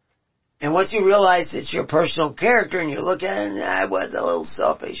 And once you realize it's your personal character and you look at it and I was a little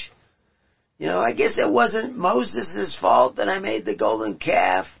selfish. I guess it wasn't Moses' fault that I made the golden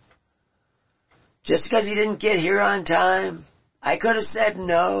calf. Just because he didn't get here on time. I could have said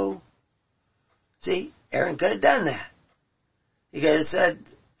no. See, Aaron could have done that. He could have said,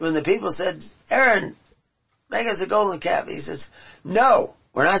 when the people said, Aaron, make us a golden calf. He says, no,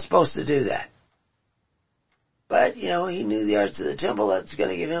 we're not supposed to do that. But, he knew the arts of the temple. That's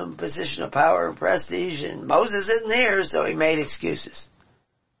going to give him a position of power and prestige. And Moses isn't here, so he made excuses.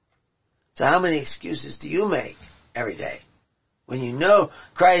 So how many excuses do you make every day? When you know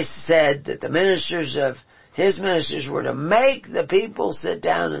Christ said that the ministers of his ministers were to make the people sit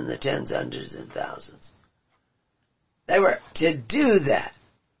down in the tens, hundreds, and thousands. They were to do that.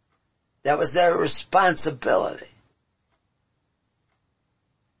 That was their responsibility.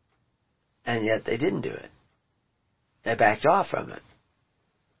 And yet they didn't do it. They backed off from it.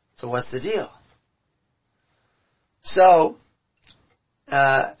 So what's the deal? So,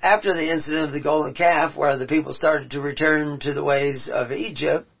 after the incident of the golden calf, where the people started to return to the ways of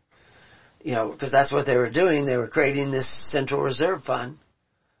Egypt, because that's what they were doing, they were creating this central reserve fund,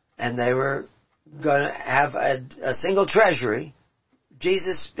 and they were going to have a single treasury.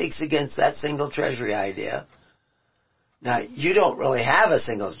 Jesus speaks against that single treasury idea. Now, you don't really have a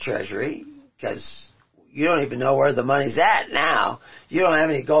single treasury, because you don't even know where the money's at now. You don't have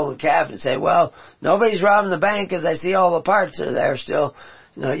any golden calf and say, well, nobody's robbing the bank because I see all the parts are there still.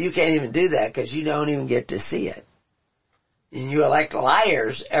 You can't even do that because you don't even get to see it. And you elect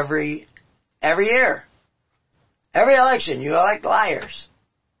liars every year. Every election, you elect liars.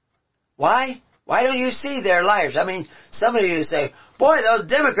 Why? Why don't you see they're liars? Some of you say, boy, those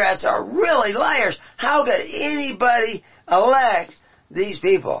Democrats are really liars. How could anybody elect these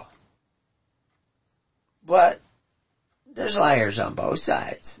people? But there's liars on both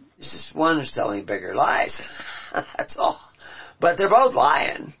sides. It's just one who's telling bigger lies. That's all. But they're both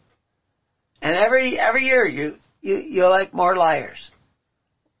lying. And every year you elect more liars.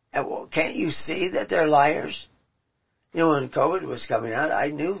 And can't you see that they're liars? When COVID was coming out, I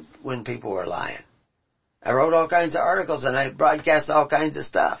knew when people were lying. I wrote all kinds of articles and I broadcast all kinds of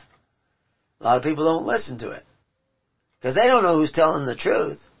stuff. A lot of people don't listen to it. Because they don't know who's telling the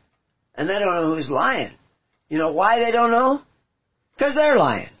truth. And they don't know who's lying. You know why they don't know? Because they're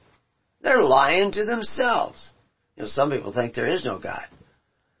lying. They're lying to themselves. Some people think there is no God.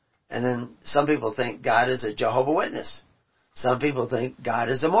 And then some people think God is a Jehovah's Witness. Some people think God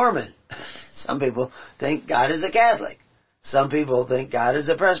is a Mormon. Some people think God is a Catholic. Some people think God is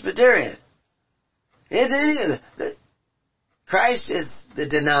a Presbyterian. Christ is the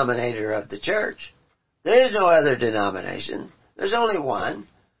denominator of the church. There is no other denomination. There's only one.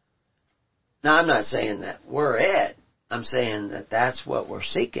 Now, I'm not saying that we're it. I'm saying that that's what we're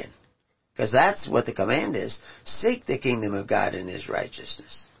seeking. Because that's what the command is. Seek the kingdom of God and His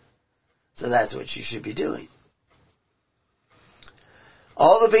righteousness. So that's what you should be doing.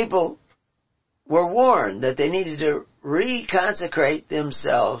 All the people were warned that they needed to reconsecrate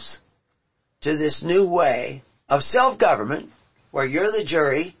themselves to this new way of self-government, where you're the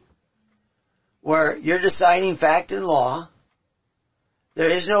jury, where you're deciding fact and law. There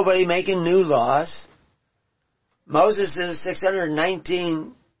is nobody making new laws. Moses'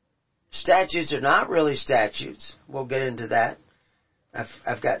 619 statutes are not really statutes. We'll get into that.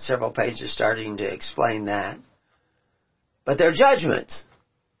 I've got several pages starting to explain that. But they're judgments.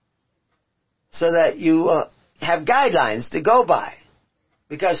 So that you have guidelines to go by.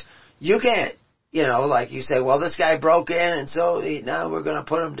 Because you can't, like you say, well, this guy broke in and so now we're going to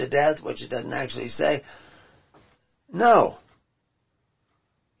put him to death, which it doesn't actually say. No.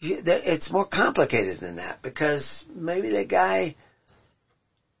 It's more complicated than that, because maybe the guy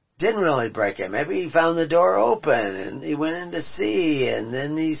didn't really break in. Maybe he found the door open and he went in to see, and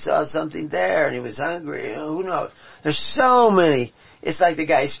then he saw something there and he was hungry. Who knows? There's so many. It's like the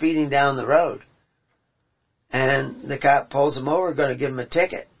guy speeding down the road and the cop pulls him over, going to give him a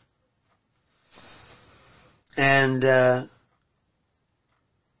ticket. And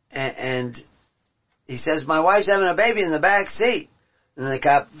he says, my wife's having a baby in the back seat. And the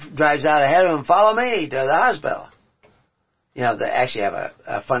cop drives out ahead of him, follow me to the hospital. They actually have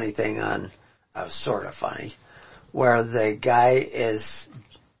a funny thing on, sort of funny, where the guy is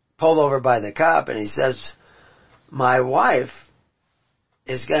pulled over by the cop and he says, my wife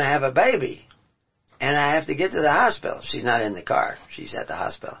is going to have a baby and I have to get to the hospital. She's not in the car. She's at the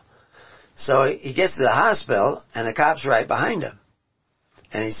hospital. So he gets to the hospital and the cop's right behind him.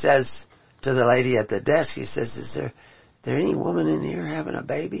 And he says to the lady at the desk, he says, is there any woman in here having a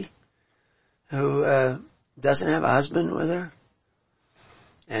baby who doesn't have a husband with her?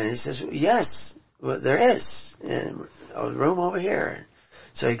 And he says, yes, well, there is. And a room over here.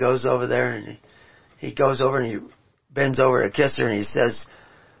 So he goes over there and he goes over and he bends over to kiss her and he says,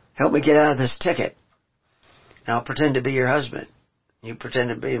 help me get out of this ticket. And I'll pretend to be your husband. You pretend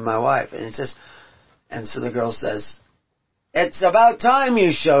to be my wife. And he says, and so the girl says, it's about time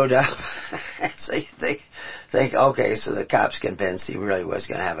you showed up. So you think, okay, so the cop's convinced he really was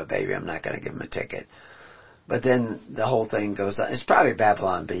going to have a baby. I'm not going to give him a ticket. But then the whole thing goes on. It's probably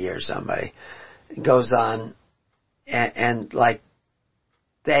Babylon B or somebody. It goes on and like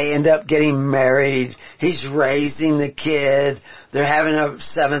they end up getting married. He's raising the kid. They're having a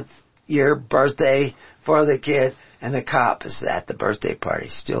 7th year birthday for the kid. And the cop is at the birthday party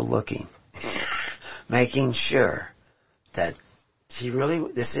still looking, making sure that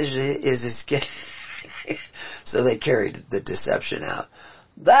this is his kid. So they carried the deception out.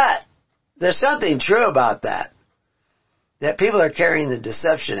 There's something true about that people are carrying the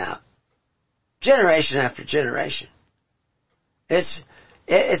deception out. Generation after generation. It's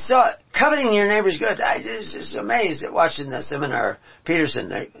so, coveting your neighbor's good. I was just amazed at watching the seminar, Peterson.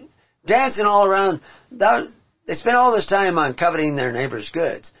 They're dancing all around. They spent all this time on coveting their neighbor's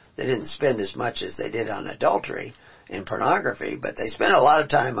goods. They didn't spend as much as they did on adultery and pornography, but they spent a lot of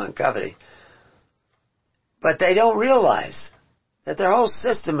time on coveting. But they don't realize that their whole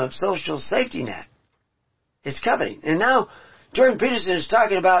system of social safety net is coveting. And now, Jordan Peterson is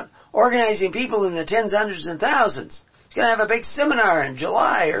talking about organizing people in the tens, hundreds, and thousands. He's going to have a big seminar in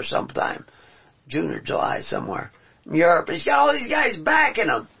July or sometime. June or July somewhere in Europe. And he's got all these guys backing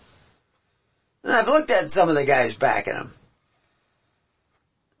him. And I've looked at some of the guys backing him.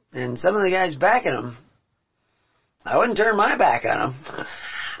 And some of the guys backing him, I wouldn't turn my back on him.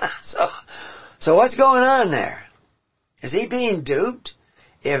 So what's going on there? Is he being duped?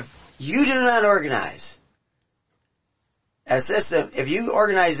 If you do not organize a system, if you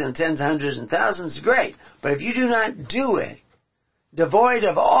organize in tens, hundreds, and thousands, great. But if you do not do it, devoid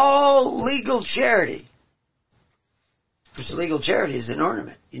of all legal charity, because legal charity is an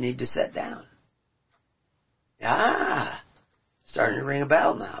ornament you need to set down. Starting to ring a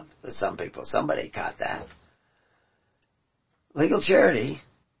bell now with some people. Somebody caught that. Legal charity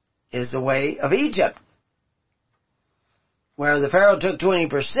is the way of Egypt, where the Pharaoh took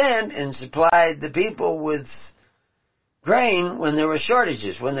 20% and supplied the people with grain when there were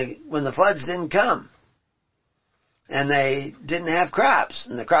shortages, when the floods didn't come. And they didn't have crops,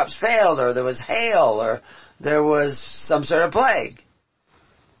 and the crops failed, or there was hail, or there was some sort of plague.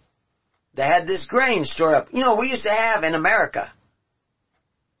 They had this grain stored up. We used to have in America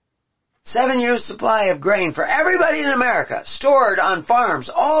 7 years supply of grain for everybody in America, stored on farms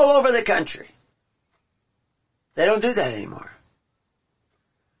all over the country. They don't do that anymore.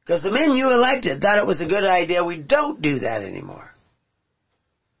 Because the men you elected thought it was a good idea. We don't do that anymore.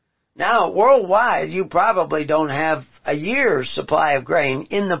 Now, worldwide, you probably don't have a year's supply of grain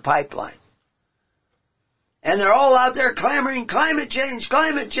in the pipeline. And they're all out there clamoring, climate change,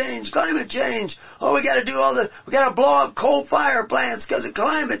 climate change, climate change. Oh, we gotta blow up coal fire plants because of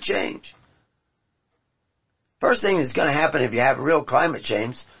climate change. First thing that's gonna happen if you have real climate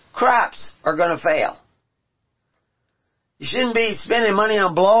change, crops are gonna fail. You shouldn't be spending money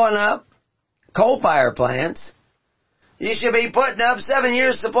on blowing up coal fire plants. You should be putting up 7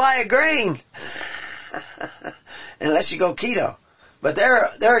 years supply of grain. Unless you go keto. But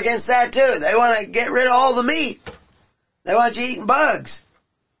they're against that too. They want to get rid of all the meat. They want you eating bugs.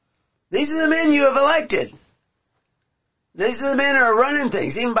 These are the men you have elected. These are the men who are running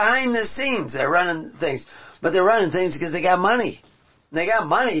things, even behind the scenes. They're running things. But they're running things because they got money. And they got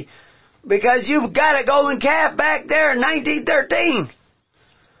money because you've got a golden calf back there in 1913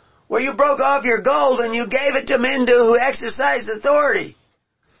 where you broke off your gold and you gave it to men who exercised authority.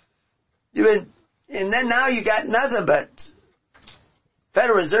 And then now you got nothing but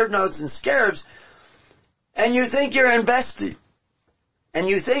Federal Reserve notes and scarabs, and you think you're investing. And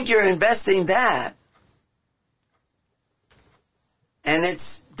you think you're investing that. And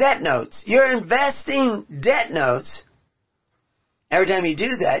it's debt notes. You're investing debt notes. Every time you do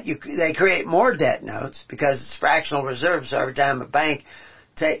that, they create more debt notes because it's fractional reserves. So every time a bank,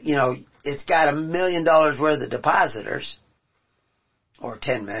 it's got $1 million worth of depositors, or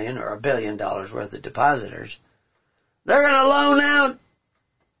 10 million, or $1 billion worth of depositors, they're going to loan out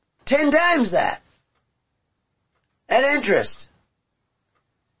 10 times that at interest,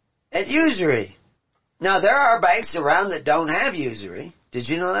 at usury. Now, there are banks around that don't have usury. Did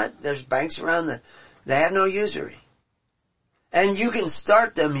you know that? There's banks around that they have no usury. And you can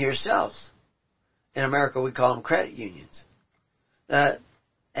start them yourselves. In America, we call them credit unions. Well,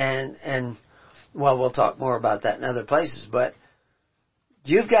 we'll talk more about that in other places, but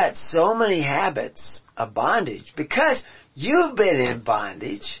you've got so many habits of bondage because you've been in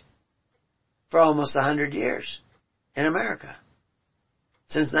bondage for almost 100 years in America.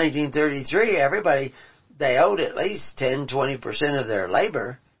 Since 1933, everybody, they owed at least 10-20% of their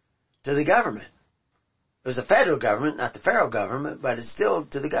labor to the government. It was the federal government, not the Pharaoh government, but it's still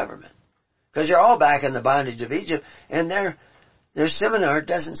to the government. Because you're all back in the bondage of Egypt, and their seminar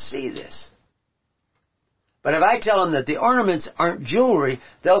doesn't see this. But if I tell them that the ornaments aren't jewelry,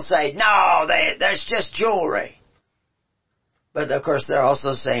 they'll say, no, that's just jewelry. But of course they're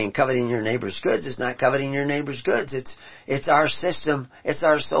also saying coveting your neighbor's goods is not coveting your neighbor's goods. It's our system. It's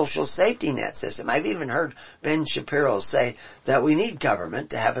our social safety net system. I've even heard Ben Shapiro say that we need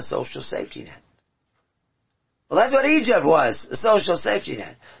government to have a social safety net. Well, that's what Egypt was, a social safety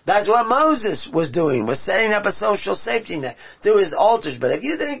net. That's what Moses was doing, was setting up a social safety net through his altars. But if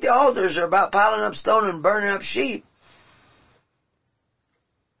you think the altars are about piling up stone and burning up sheep,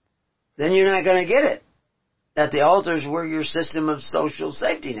 then you're not going to get it. That the altars were your system of social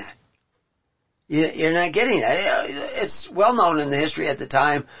safety net. You're not getting it. It's well known in the history at the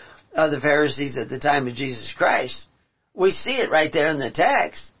time of the Pharisees, at the time of Jesus Christ. We see it right there in the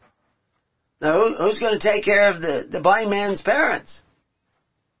text. Now, who's going to take care of the blind man's parents?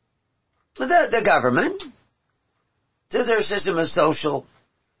 The government. To their system of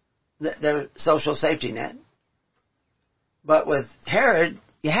their social safety net. But with Herod,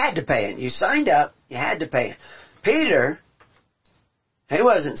 you had to pay it. You signed up, you had to pay it. Peter, he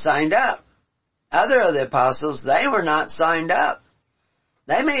wasn't signed up. Other of the apostles, they were not signed up.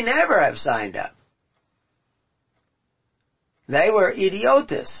 They may never have signed up. They were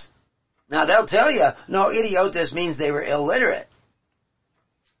idiotus. Now they'll tell you, no, idiotus means they were illiterate.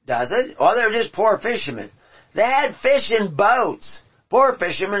 Does it? Or they're just poor fishermen. They had fishing boats. Poor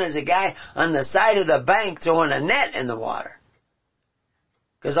fisherman is a guy on the side of the bank throwing a net in the water.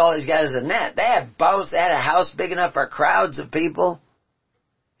 Because all he's got is a net. They had boats. They had a house big enough for crowds of people.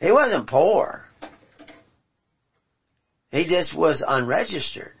 He wasn't poor. He just was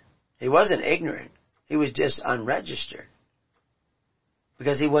unregistered. He wasn't ignorant. He was just unregistered.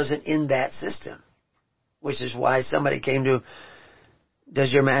 Because he wasn't in that system. Which is why somebody came to,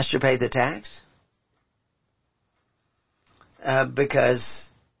 does your master pay the tax? Because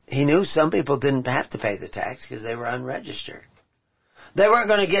he knew some people didn't have to pay the tax because they were unregistered. They weren't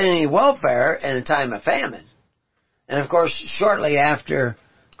going to get any welfare in a time of famine. And of course, shortly after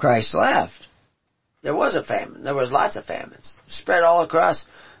Christ left, there was a famine. There was lots of famines spread all across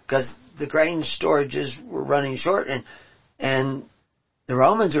because the grain storages were running short and the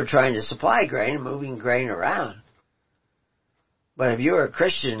Romans were trying to supply grain and moving grain around. But if you were a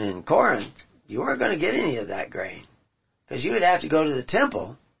Christian in Corinth, you weren't going to get any of that grain because you would have to go to the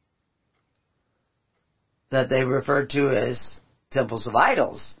temple that they referred to as temples of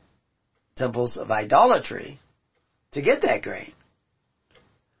idols, temples of idolatry, to get that grain.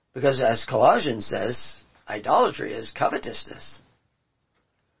 Because as Colossians says, idolatry is covetousness.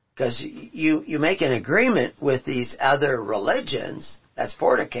 Because you make an agreement with these other religions, that's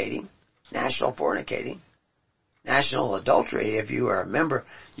fornicating, national adultery. If you are a member,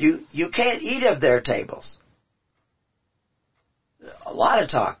 you can't eat of their tables. A lot of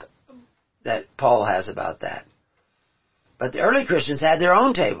talk that Paul has about that. But the early Christians had their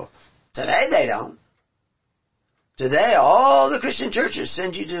own table. Today they don't. Today all the Christian churches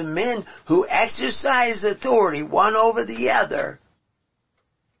send you to men who exercise authority one over the other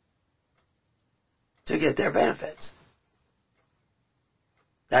to get their benefits.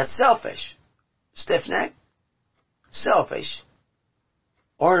 That's selfish. Stiff-necked, selfish.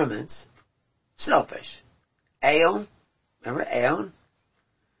 Ornaments, selfish. Ayon, remember ayon?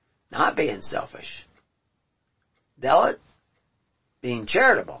 Not being selfish. Deut, being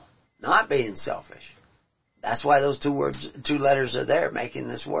charitable, not being selfish. That's why those two letters are there, making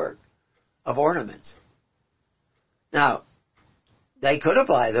this word of ornaments. Now, they could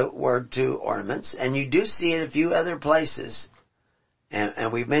apply the word to ornaments, and you do see it a few other places,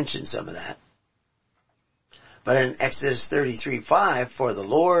 and we've mentioned some of that. But in Exodus 33:5, for the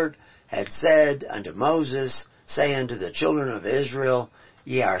Lord had said unto Moses, say unto the children of Israel,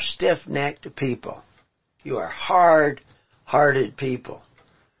 ye are stiff-necked people. You are hard-hearted people.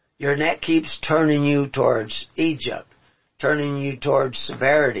 Your neck keeps turning you towards Egypt, turning you towards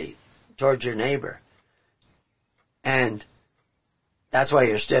severity, towards your neighbor. And that's why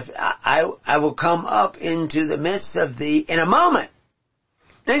you're stiff. I will come up into the midst of thee in a moment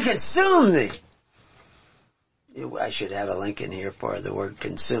and consume thee. I should have a link in here for the word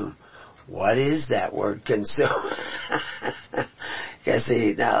consume. What is that word consume? Because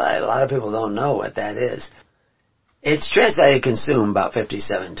see, now a lot of people don't know what that is. It's translated consume about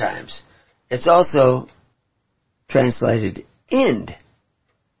 57 times. It's also translated end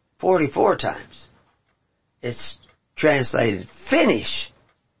 44 times. It's translated finish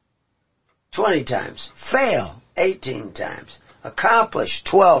 20 times. Fail 18 times. Accomplish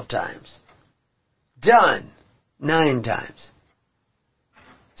 12 times. Done 9 times.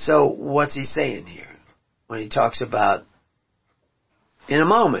 So what's he saying here when he talks about in a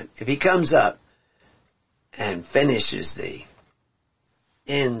moment, if he comes up and finishes thee,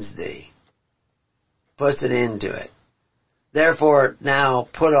 ends thee, puts an end to it. Therefore, now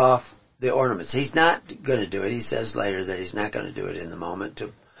put off the ornaments. He's not going to do it. He says later that he's not going to do it in the moment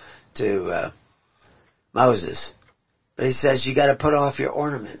to Moses. But he says you got to put off your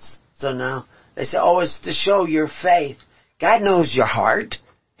ornaments. So now they say, oh, it's to show your faith. God knows your heart.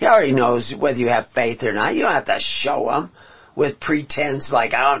 He already knows whether you have faith or not. You don't have to show him with pretense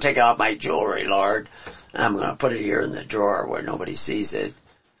like, I don't take off my jewelry, Lord. I'm going to put it here in the drawer where nobody sees it.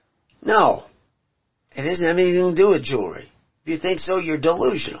 No. It doesn't have anything to do with jewelry. If you think so, you're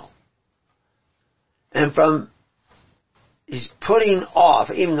delusional. And he's putting off,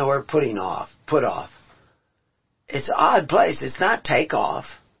 even the word put off. It's an odd place. It's not take off,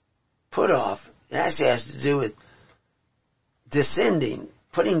 put off. It actually has to do with descending,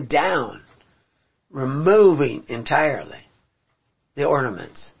 putting down, removing entirely the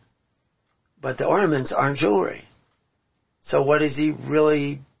ornaments. But the ornaments aren't jewelry. So what is he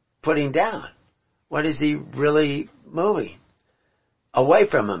really putting down? What is he really moving? Away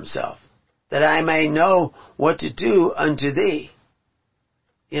from himself. That I may know what to do unto thee.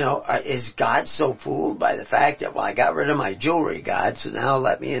 You know, is God so fooled by the fact that, well, I got rid of my jewelry, God, so now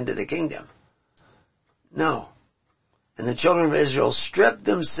let me into the kingdom? No. And the children of Israel stripped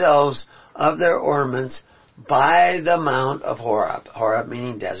themselves of their ornaments by the mount of Horeb. Horeb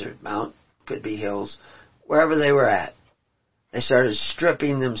meaning desert. Mount could be hills. Wherever they were at. They started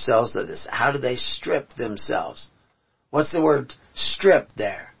stripping themselves of this. How do they strip themselves? What's the word strip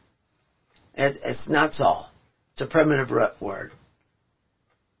there? It's natsal. It's a primitive word.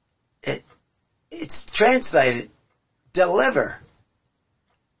 It's translated deliver.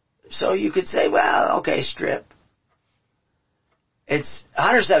 So you could say, well, okay, strip. It's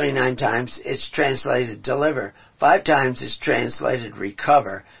 179 times it's translated deliver. 5 times it's translated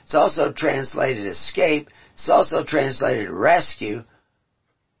recover. It's also translated escape. It's also translated rescue.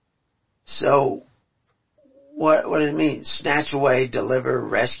 So, what does it mean? Snatch away, deliver,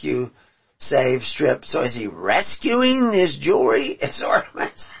 rescue, save, strip. So is he rescuing his jewelry, his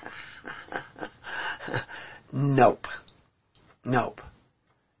ornaments? Nope.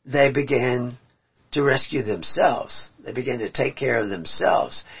 They began to rescue themselves. They began to take care of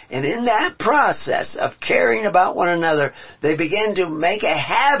themselves. And in that process of caring about one another, they began to make a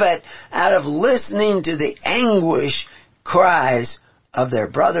habit out of listening to the anguish cries of their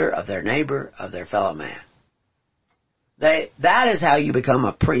brother, of their neighbor, of their fellow man. That is how you become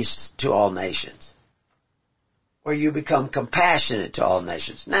a priest to all nations. Or you become compassionate to all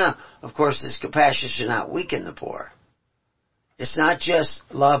nations. Now, of course, this compassion should not weaken the poor. It's not just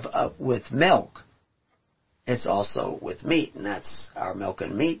love with milk. It's also with meat, and that's our milk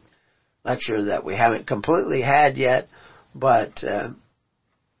and meat lecture that we haven't completely had yet, but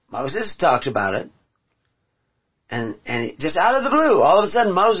Moses talked about it, and just out of the blue, all of a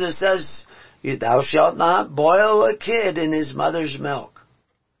sudden Moses says, thou shalt not boil a kid in his mother's milk.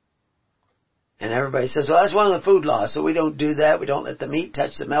 And everybody says, well, that's one of the food laws, so we don't do that. We don't let the meat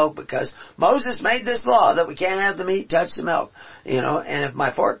touch the milk because Moses made this law that we can't have the meat touch the milk. And if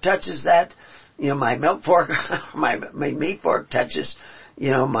my fork touches that, my milk fork, my meat fork touches,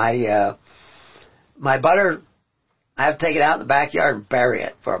 my butter, I have to take it out in the backyard and bury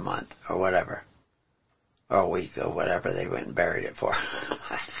it for a month or whatever. Or a week or whatever they went and buried it for.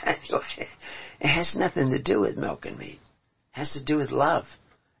 Anyway, it has nothing to do with milk and meat. It has to do with love.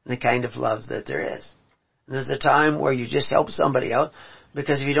 And the kind of love that there is. And there's a time where you just help somebody out,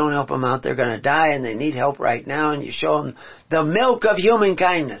 because if you don't help them out, they're going to die and they need help right now, and you show them the milk of human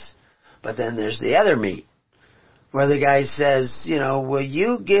kindness. But then there's the other meat, where the guy says, will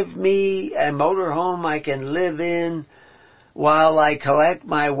you give me a motorhome I can live in while I collect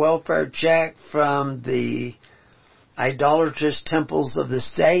my welfare check from the idolatrous temples of the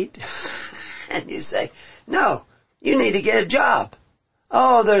state? And you say, no, you need to get a job.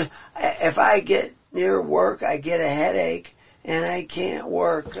 Oh, if I get near work, I get a headache, and I can't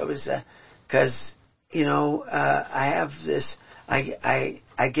work. It was because I have this.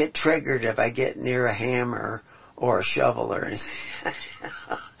 I get triggered if I get near a hammer or a shovel or anything.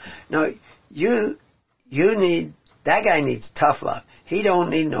 No, you need, that guy needs tough love. He don't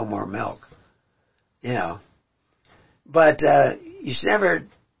need no more milk, But you should never.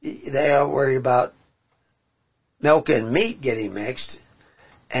 They are worried about milk and meat getting mixed.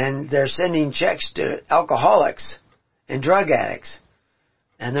 And they're sending checks to alcoholics and drug addicts.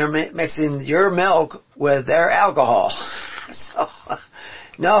 And they're mixing your milk with their alcohol. So,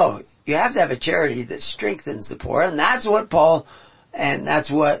 no, you have to have a charity that strengthens the poor. And that's what Paul and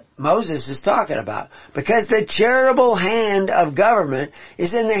that's what Moses is talking about. Because the charitable hand of government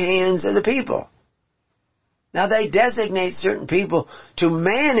is in the hands of the people. Now they designate certain people to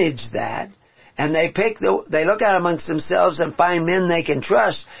manage that. And they look out amongst themselves and find men they can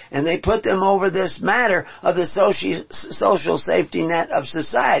trust, and they put them over this matter of the social safety net of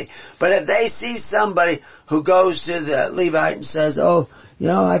society. But if they see somebody who goes to the Levite and says,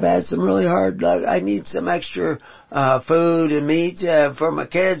 I've had some really hard luck, I need some extra food and meat for my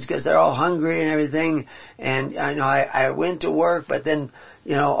kids because they're all hungry and everything, and I went to work, but then,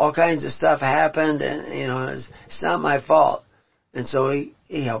 all kinds of stuff happened, and, it's not my fault. And so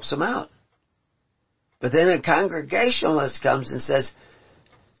he helps them out. But then a congregationalist comes and says,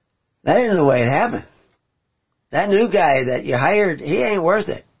 that isn't the way it happened. That new guy that you hired, he ain't worth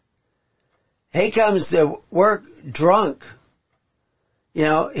it. He comes to work drunk. We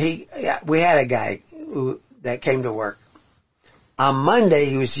had a guy that came to work. On Monday,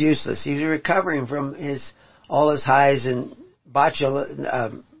 he was useless. He was recovering from all his highs and botulism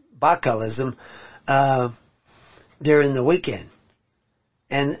during the weekend.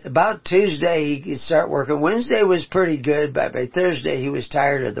 And about Tuesday, he could start working. Wednesday was pretty good, but by Thursday, he was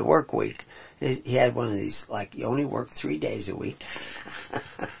tired of the work week. He had one of these, you only work 3 days a week.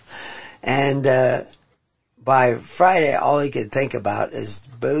 And by Friday, all he could think about is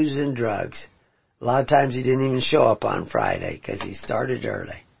booze and drugs. A lot of times he didn't even show up on Friday because he started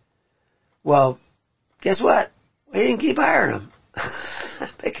early. Well, guess what? We didn't keep hiring him.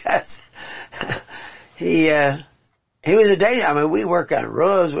 Because he was a danger. We work on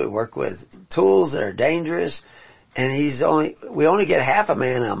roads, we work with tools that are dangerous, and we only get half a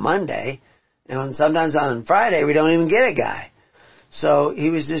man on Monday, and sometimes on Friday we don't even get a guy. So he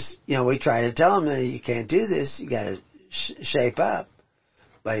was just, we tried to tell him that you can't do this, you gotta shape up,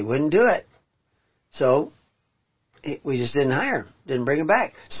 but he wouldn't do it. So we just didn't hire him, didn't bring him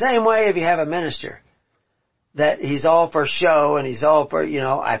back. Same way if you have a minister that he's all for show and he's all for,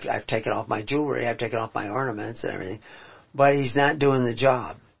 I've taken off my jewelry, I've taken off my ornaments and everything, but he's not doing the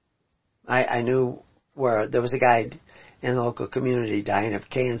job. I knew where there was a guy in the local community dying of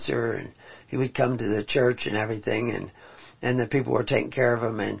cancer, and he would come to the church and everything, and the people were taking care of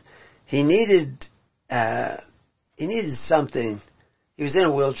him, and he needed something. He was in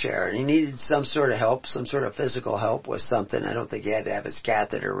a wheelchair, and he needed some sort of help, some sort of physical help with something. I don't think he had to have his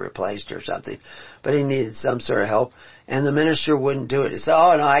catheter replaced or something, but he needed some sort of help, and the minister wouldn't do it. He said,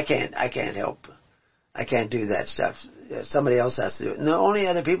 "Oh no, I can't help. I can't do that stuff. Somebody else has to do it." And the only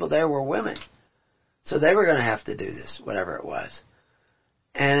other people there were women, so they were going to have to do this, whatever it was.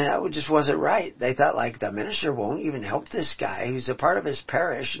 And it just wasn't right. They thought, the minister won't even help this guy who's a part of his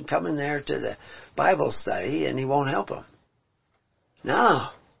parish and coming there to the Bible study, and he won't help him. No.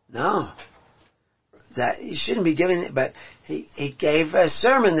 That he shouldn't be giving it, but he gave a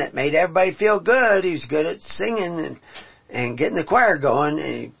sermon that made everybody feel good. He was good at singing and getting the choir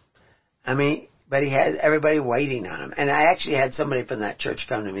going. But he had everybody waiting on him. And I actually had somebody from that church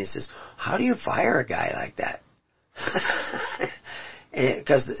come to me and says, "How do you fire a guy like that?"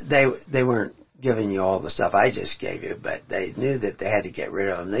 Because they weren't giving you all the stuff I just gave you, but they knew that they had to get rid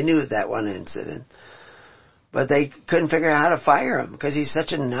of him. They knew that one incident. But they couldn't figure out how to fire him because he's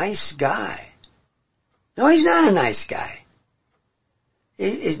such a nice guy. No, he's not a nice guy.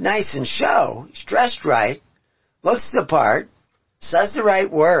 He's nice in show. He's dressed right, looks the part, says the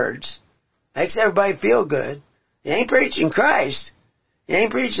right words, makes everybody feel good. He ain't preaching Christ. He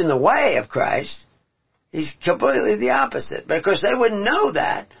ain't preaching the way of Christ. He's completely the opposite. But of course they wouldn't know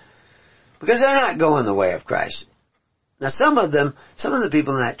that because they're not going the way of Christ. Now some of the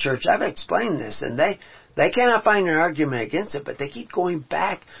people in that church, I've explained this, and they cannot find an argument against it, but they keep going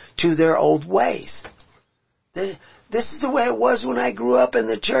back to their old ways. This is the way it was when I grew up in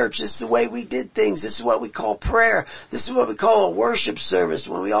the church. This is the way we did things. This is what we call prayer. This is what we call a worship service,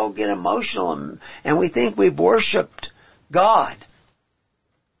 when we all get emotional and we think we've worshipped God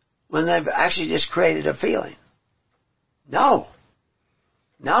when they've actually just created a feeling. No.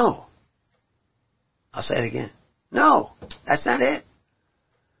 I'll say it again. No, that's not it.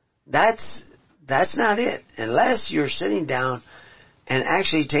 That's not it. Unless you're sitting down and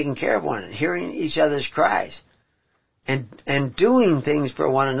actually taking care of one another, hearing each other's cries, and doing things for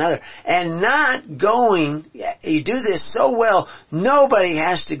one another, and not going. You do this so well, nobody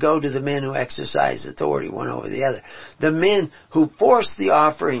has to go to the men who exercise authority one over the other. The men who force the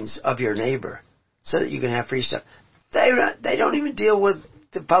offerings of your neighbor so that you can have free stuff. They don't even deal with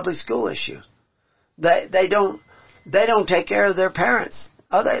the public school issue. They don't take care of their parents.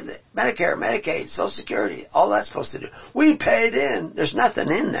 Medicare, Medicaid, Social Security, all that's supposed to do. We paid in. There's nothing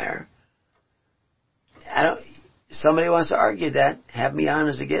in there. Somebody wants to argue that, have me on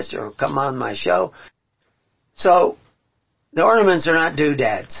as a guest or come on my show. So, the ornaments are not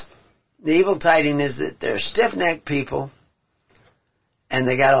doodads. The evil tidings is that they're stiff-necked people, and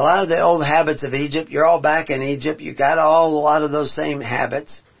they got a lot of the old habits of Egypt. You're all back in Egypt. You got a lot of those same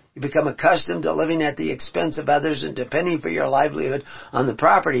habits. You become accustomed to living at the expense of others and depending for your livelihood on the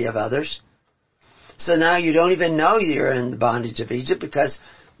property of others. So now you don't even know you're in the bondage of Egypt because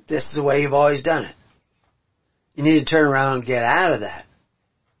this is the way you've always done it. You need to turn around and get out of that.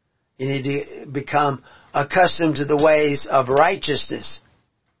 You need to become accustomed to the ways of righteousness.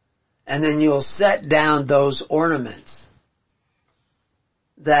 And then you'll set down those ornaments.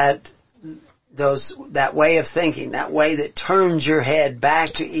 That way of thinking, that way that turns your head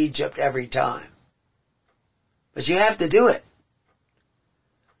back to Egypt every time. But you have to do it.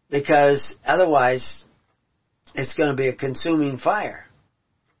 Because otherwise, it's going to be a consuming fire.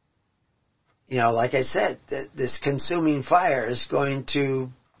 You know, like I said, this consuming fire is going to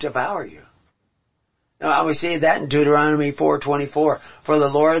devour you. Now, we see that in Deuteronomy 4:24. For the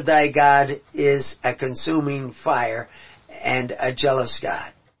Lord thy God is a consuming fire and a jealous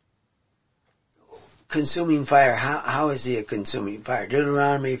God. Consuming fire, how is he a consuming fire?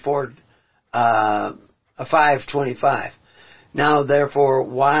 Deuteronomy 5:25. Now therefore,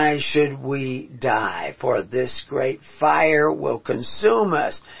 why should we die? For this great fire will consume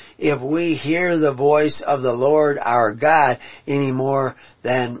us if we hear the voice of the Lord our God any more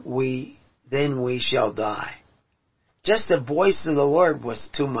then we shall die. Just the voice of the Lord was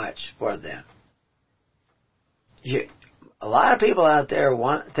too much for them. A lot of people out there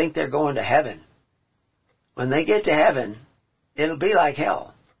think they're going to heaven. When they get to heaven, it'll be like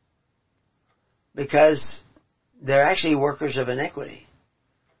hell. Because they're actually workers of iniquity.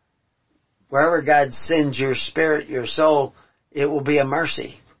 Wherever God sends your spirit, your soul, it will be a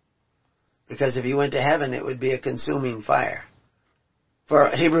mercy. Because if you went to heaven, it would be a consuming fire. For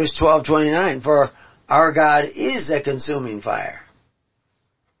Hebrews 12:29, for our God is a consuming fire.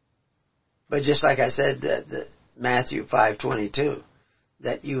 But just like I said, Matthew 5:22,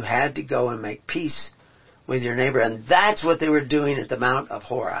 that you had to go and make peace with your neighbor. And that's what they were doing at the Mount of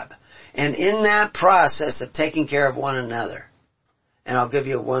Horeb. And in that process of taking care of one another, and I'll give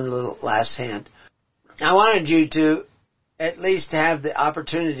you one little last hint, I wanted you to at least have the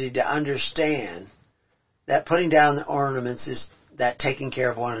opportunity to understand that putting down the ornaments is that taking care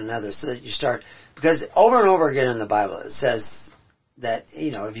of one another, so that you start, because over and over again in the Bible it says that,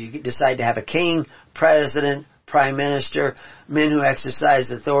 if you decide to have a king, president, prime minister, men who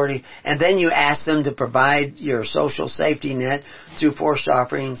exercise authority, and then you ask them to provide your social safety net through forced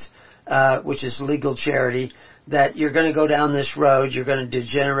offerings, which is legal charity, that you're going to go down this road, you're going to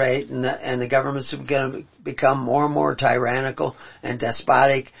degenerate, and the government's going to become more and more tyrannical and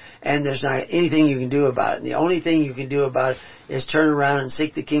despotic, and there's not anything you can do about it. And the only thing you can do about it is turn around and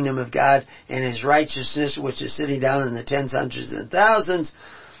seek the kingdom of God and His righteousness, which is sitting down in the tens, hundreds, and thousands,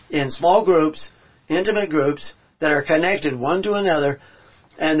 in small groups, intimate groups, that are connected one to another,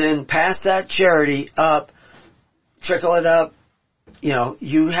 and then pass that charity up, trickle it up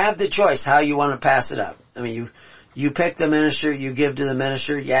you have the choice how you want to pass it up. I mean, you pick the minister, you give to the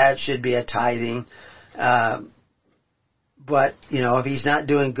minister. Yeah, it should be a tithing. But, if he's not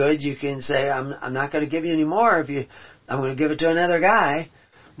doing good, you can say, I'm not going to give you any more. I'm going to give it to another guy.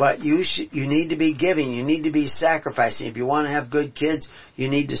 But you need to be giving. You need to be sacrificing. If you want to have good kids, you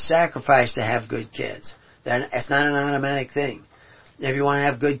need to sacrifice to have good kids. It's not an automatic thing. If you want to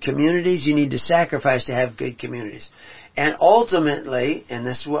have good communities, you need to sacrifice to have good communities. And ultimately, and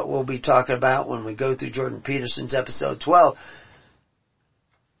this is what we'll be talking about when we go through Jordan Peterson's episode 12,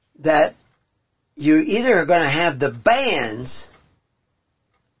 that you either are going to have the bands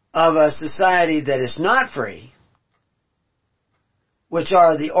of a society that is not free, which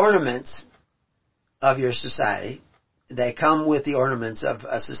are the ornaments of your society. They come with the ornaments of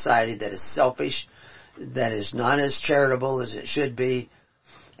a society that is selfish, that is not as charitable as it should be,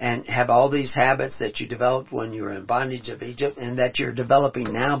 and have all these habits that you developed when you were in bondage of Egypt, and that you're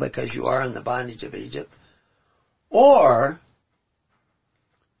developing now because you are in the bondage of Egypt. Or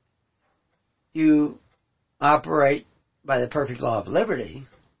you operate by the perfect law of liberty,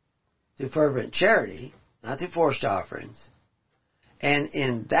 through fervent charity, not through forced offerings. And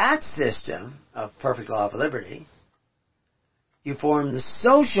in that system of perfect law of liberty, you form the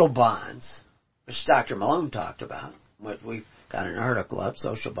social bonds, which Dr. Malone talked about, what we've got an article up,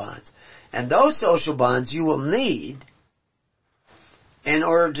 social bonds. And those social bonds you will need in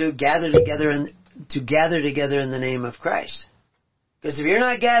order to gather together in the name of Christ. Because if you're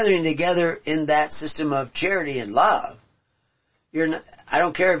not gathering together in that system of charity and love, I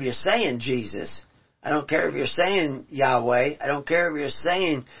don't care if you're saying Jesus, I don't care if you're saying Yahweh, I don't care if you're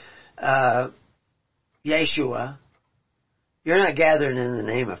saying Yeshua, you're not gathering in the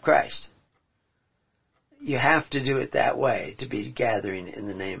name of Christ. You have to do it that way to be gathering in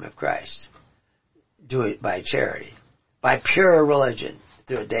the name of Christ. Do it by charity, by pure religion,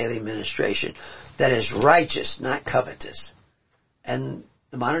 through a daily ministration that is righteous, not covetous. And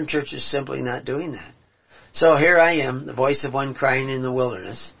the modern church is simply not doing that. So here I am, the voice of one crying in the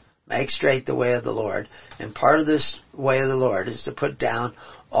wilderness, make straight the way of the Lord. And part of this way of the Lord is to put down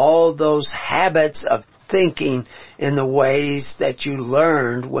all those habits of thinking in the ways that you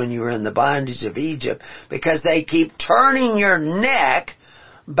learned when you were in the bondage of Egypt, because they keep turning your neck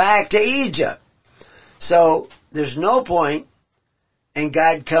back to Egypt. So there's no point in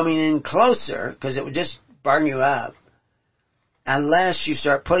God coming in closer, because it would just burn you up, unless you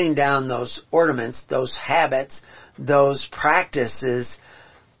start putting down those ornaments, those habits, those practices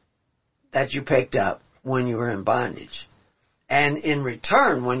that you picked up when you were in bondage. And in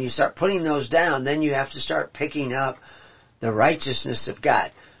return, when you start putting those down, then you have to start picking up the righteousness of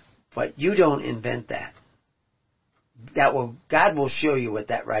God. But you don't invent that. God will show you what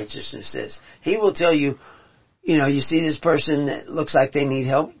that righteousness is. He will tell you, you see this person that looks like they need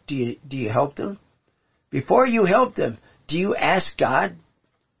help. Do you help them? Before you help them, do you ask God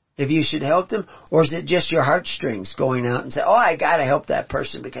if you should help them? Or is it just your heartstrings going out and say, I gotta help that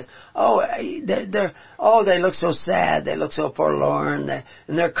person because, they look so sad, they look so forlorn,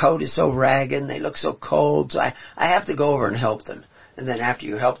 and their coat is so ragged, and they look so cold, so I have to go over and help them. And then after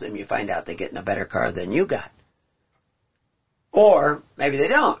you help them, you find out they get in a better car than you got. Or maybe they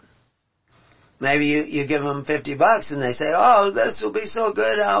don't. Maybe you give them $50 and they say, this will be so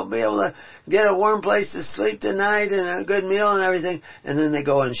good, I'll be able to get a warm place to sleep tonight and a good meal and everything. And then they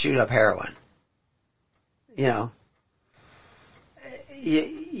go and shoot up heroin. You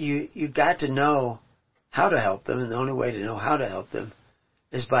got to know how to help them, and the only way to know how to help them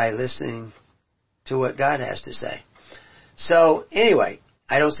is by listening to what God has to say. So anyway,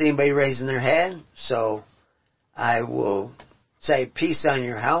 I don't see anybody raising their hand, so I will say peace on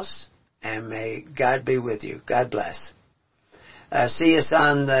your house. And may God be with you. God bless. See us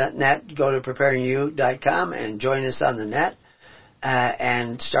on the net. Go to preparingyou.com and join us on the net.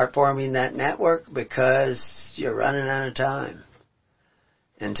 And start forming that network, because you're running out of time.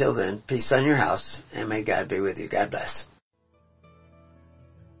 Until then, peace on your house. And may God be with you. God bless.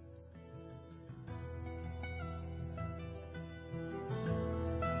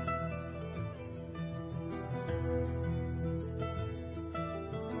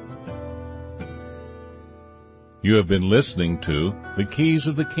 You have been listening to The Keys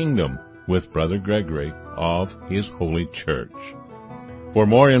of the Kingdom with Brother Gregory of His Holy Church. For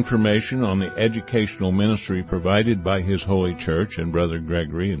more information on the educational ministry provided by His Holy Church and Brother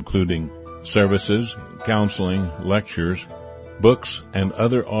Gregory, including services, counseling, lectures, books, and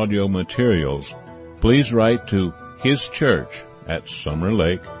other audio materials, please write to His Church at Summer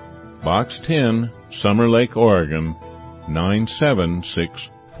Lake, Box 10, Summer Lake, Oregon,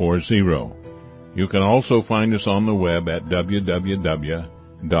 97640. You can also find us on the web at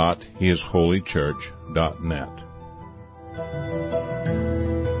www.hisholychurch.net.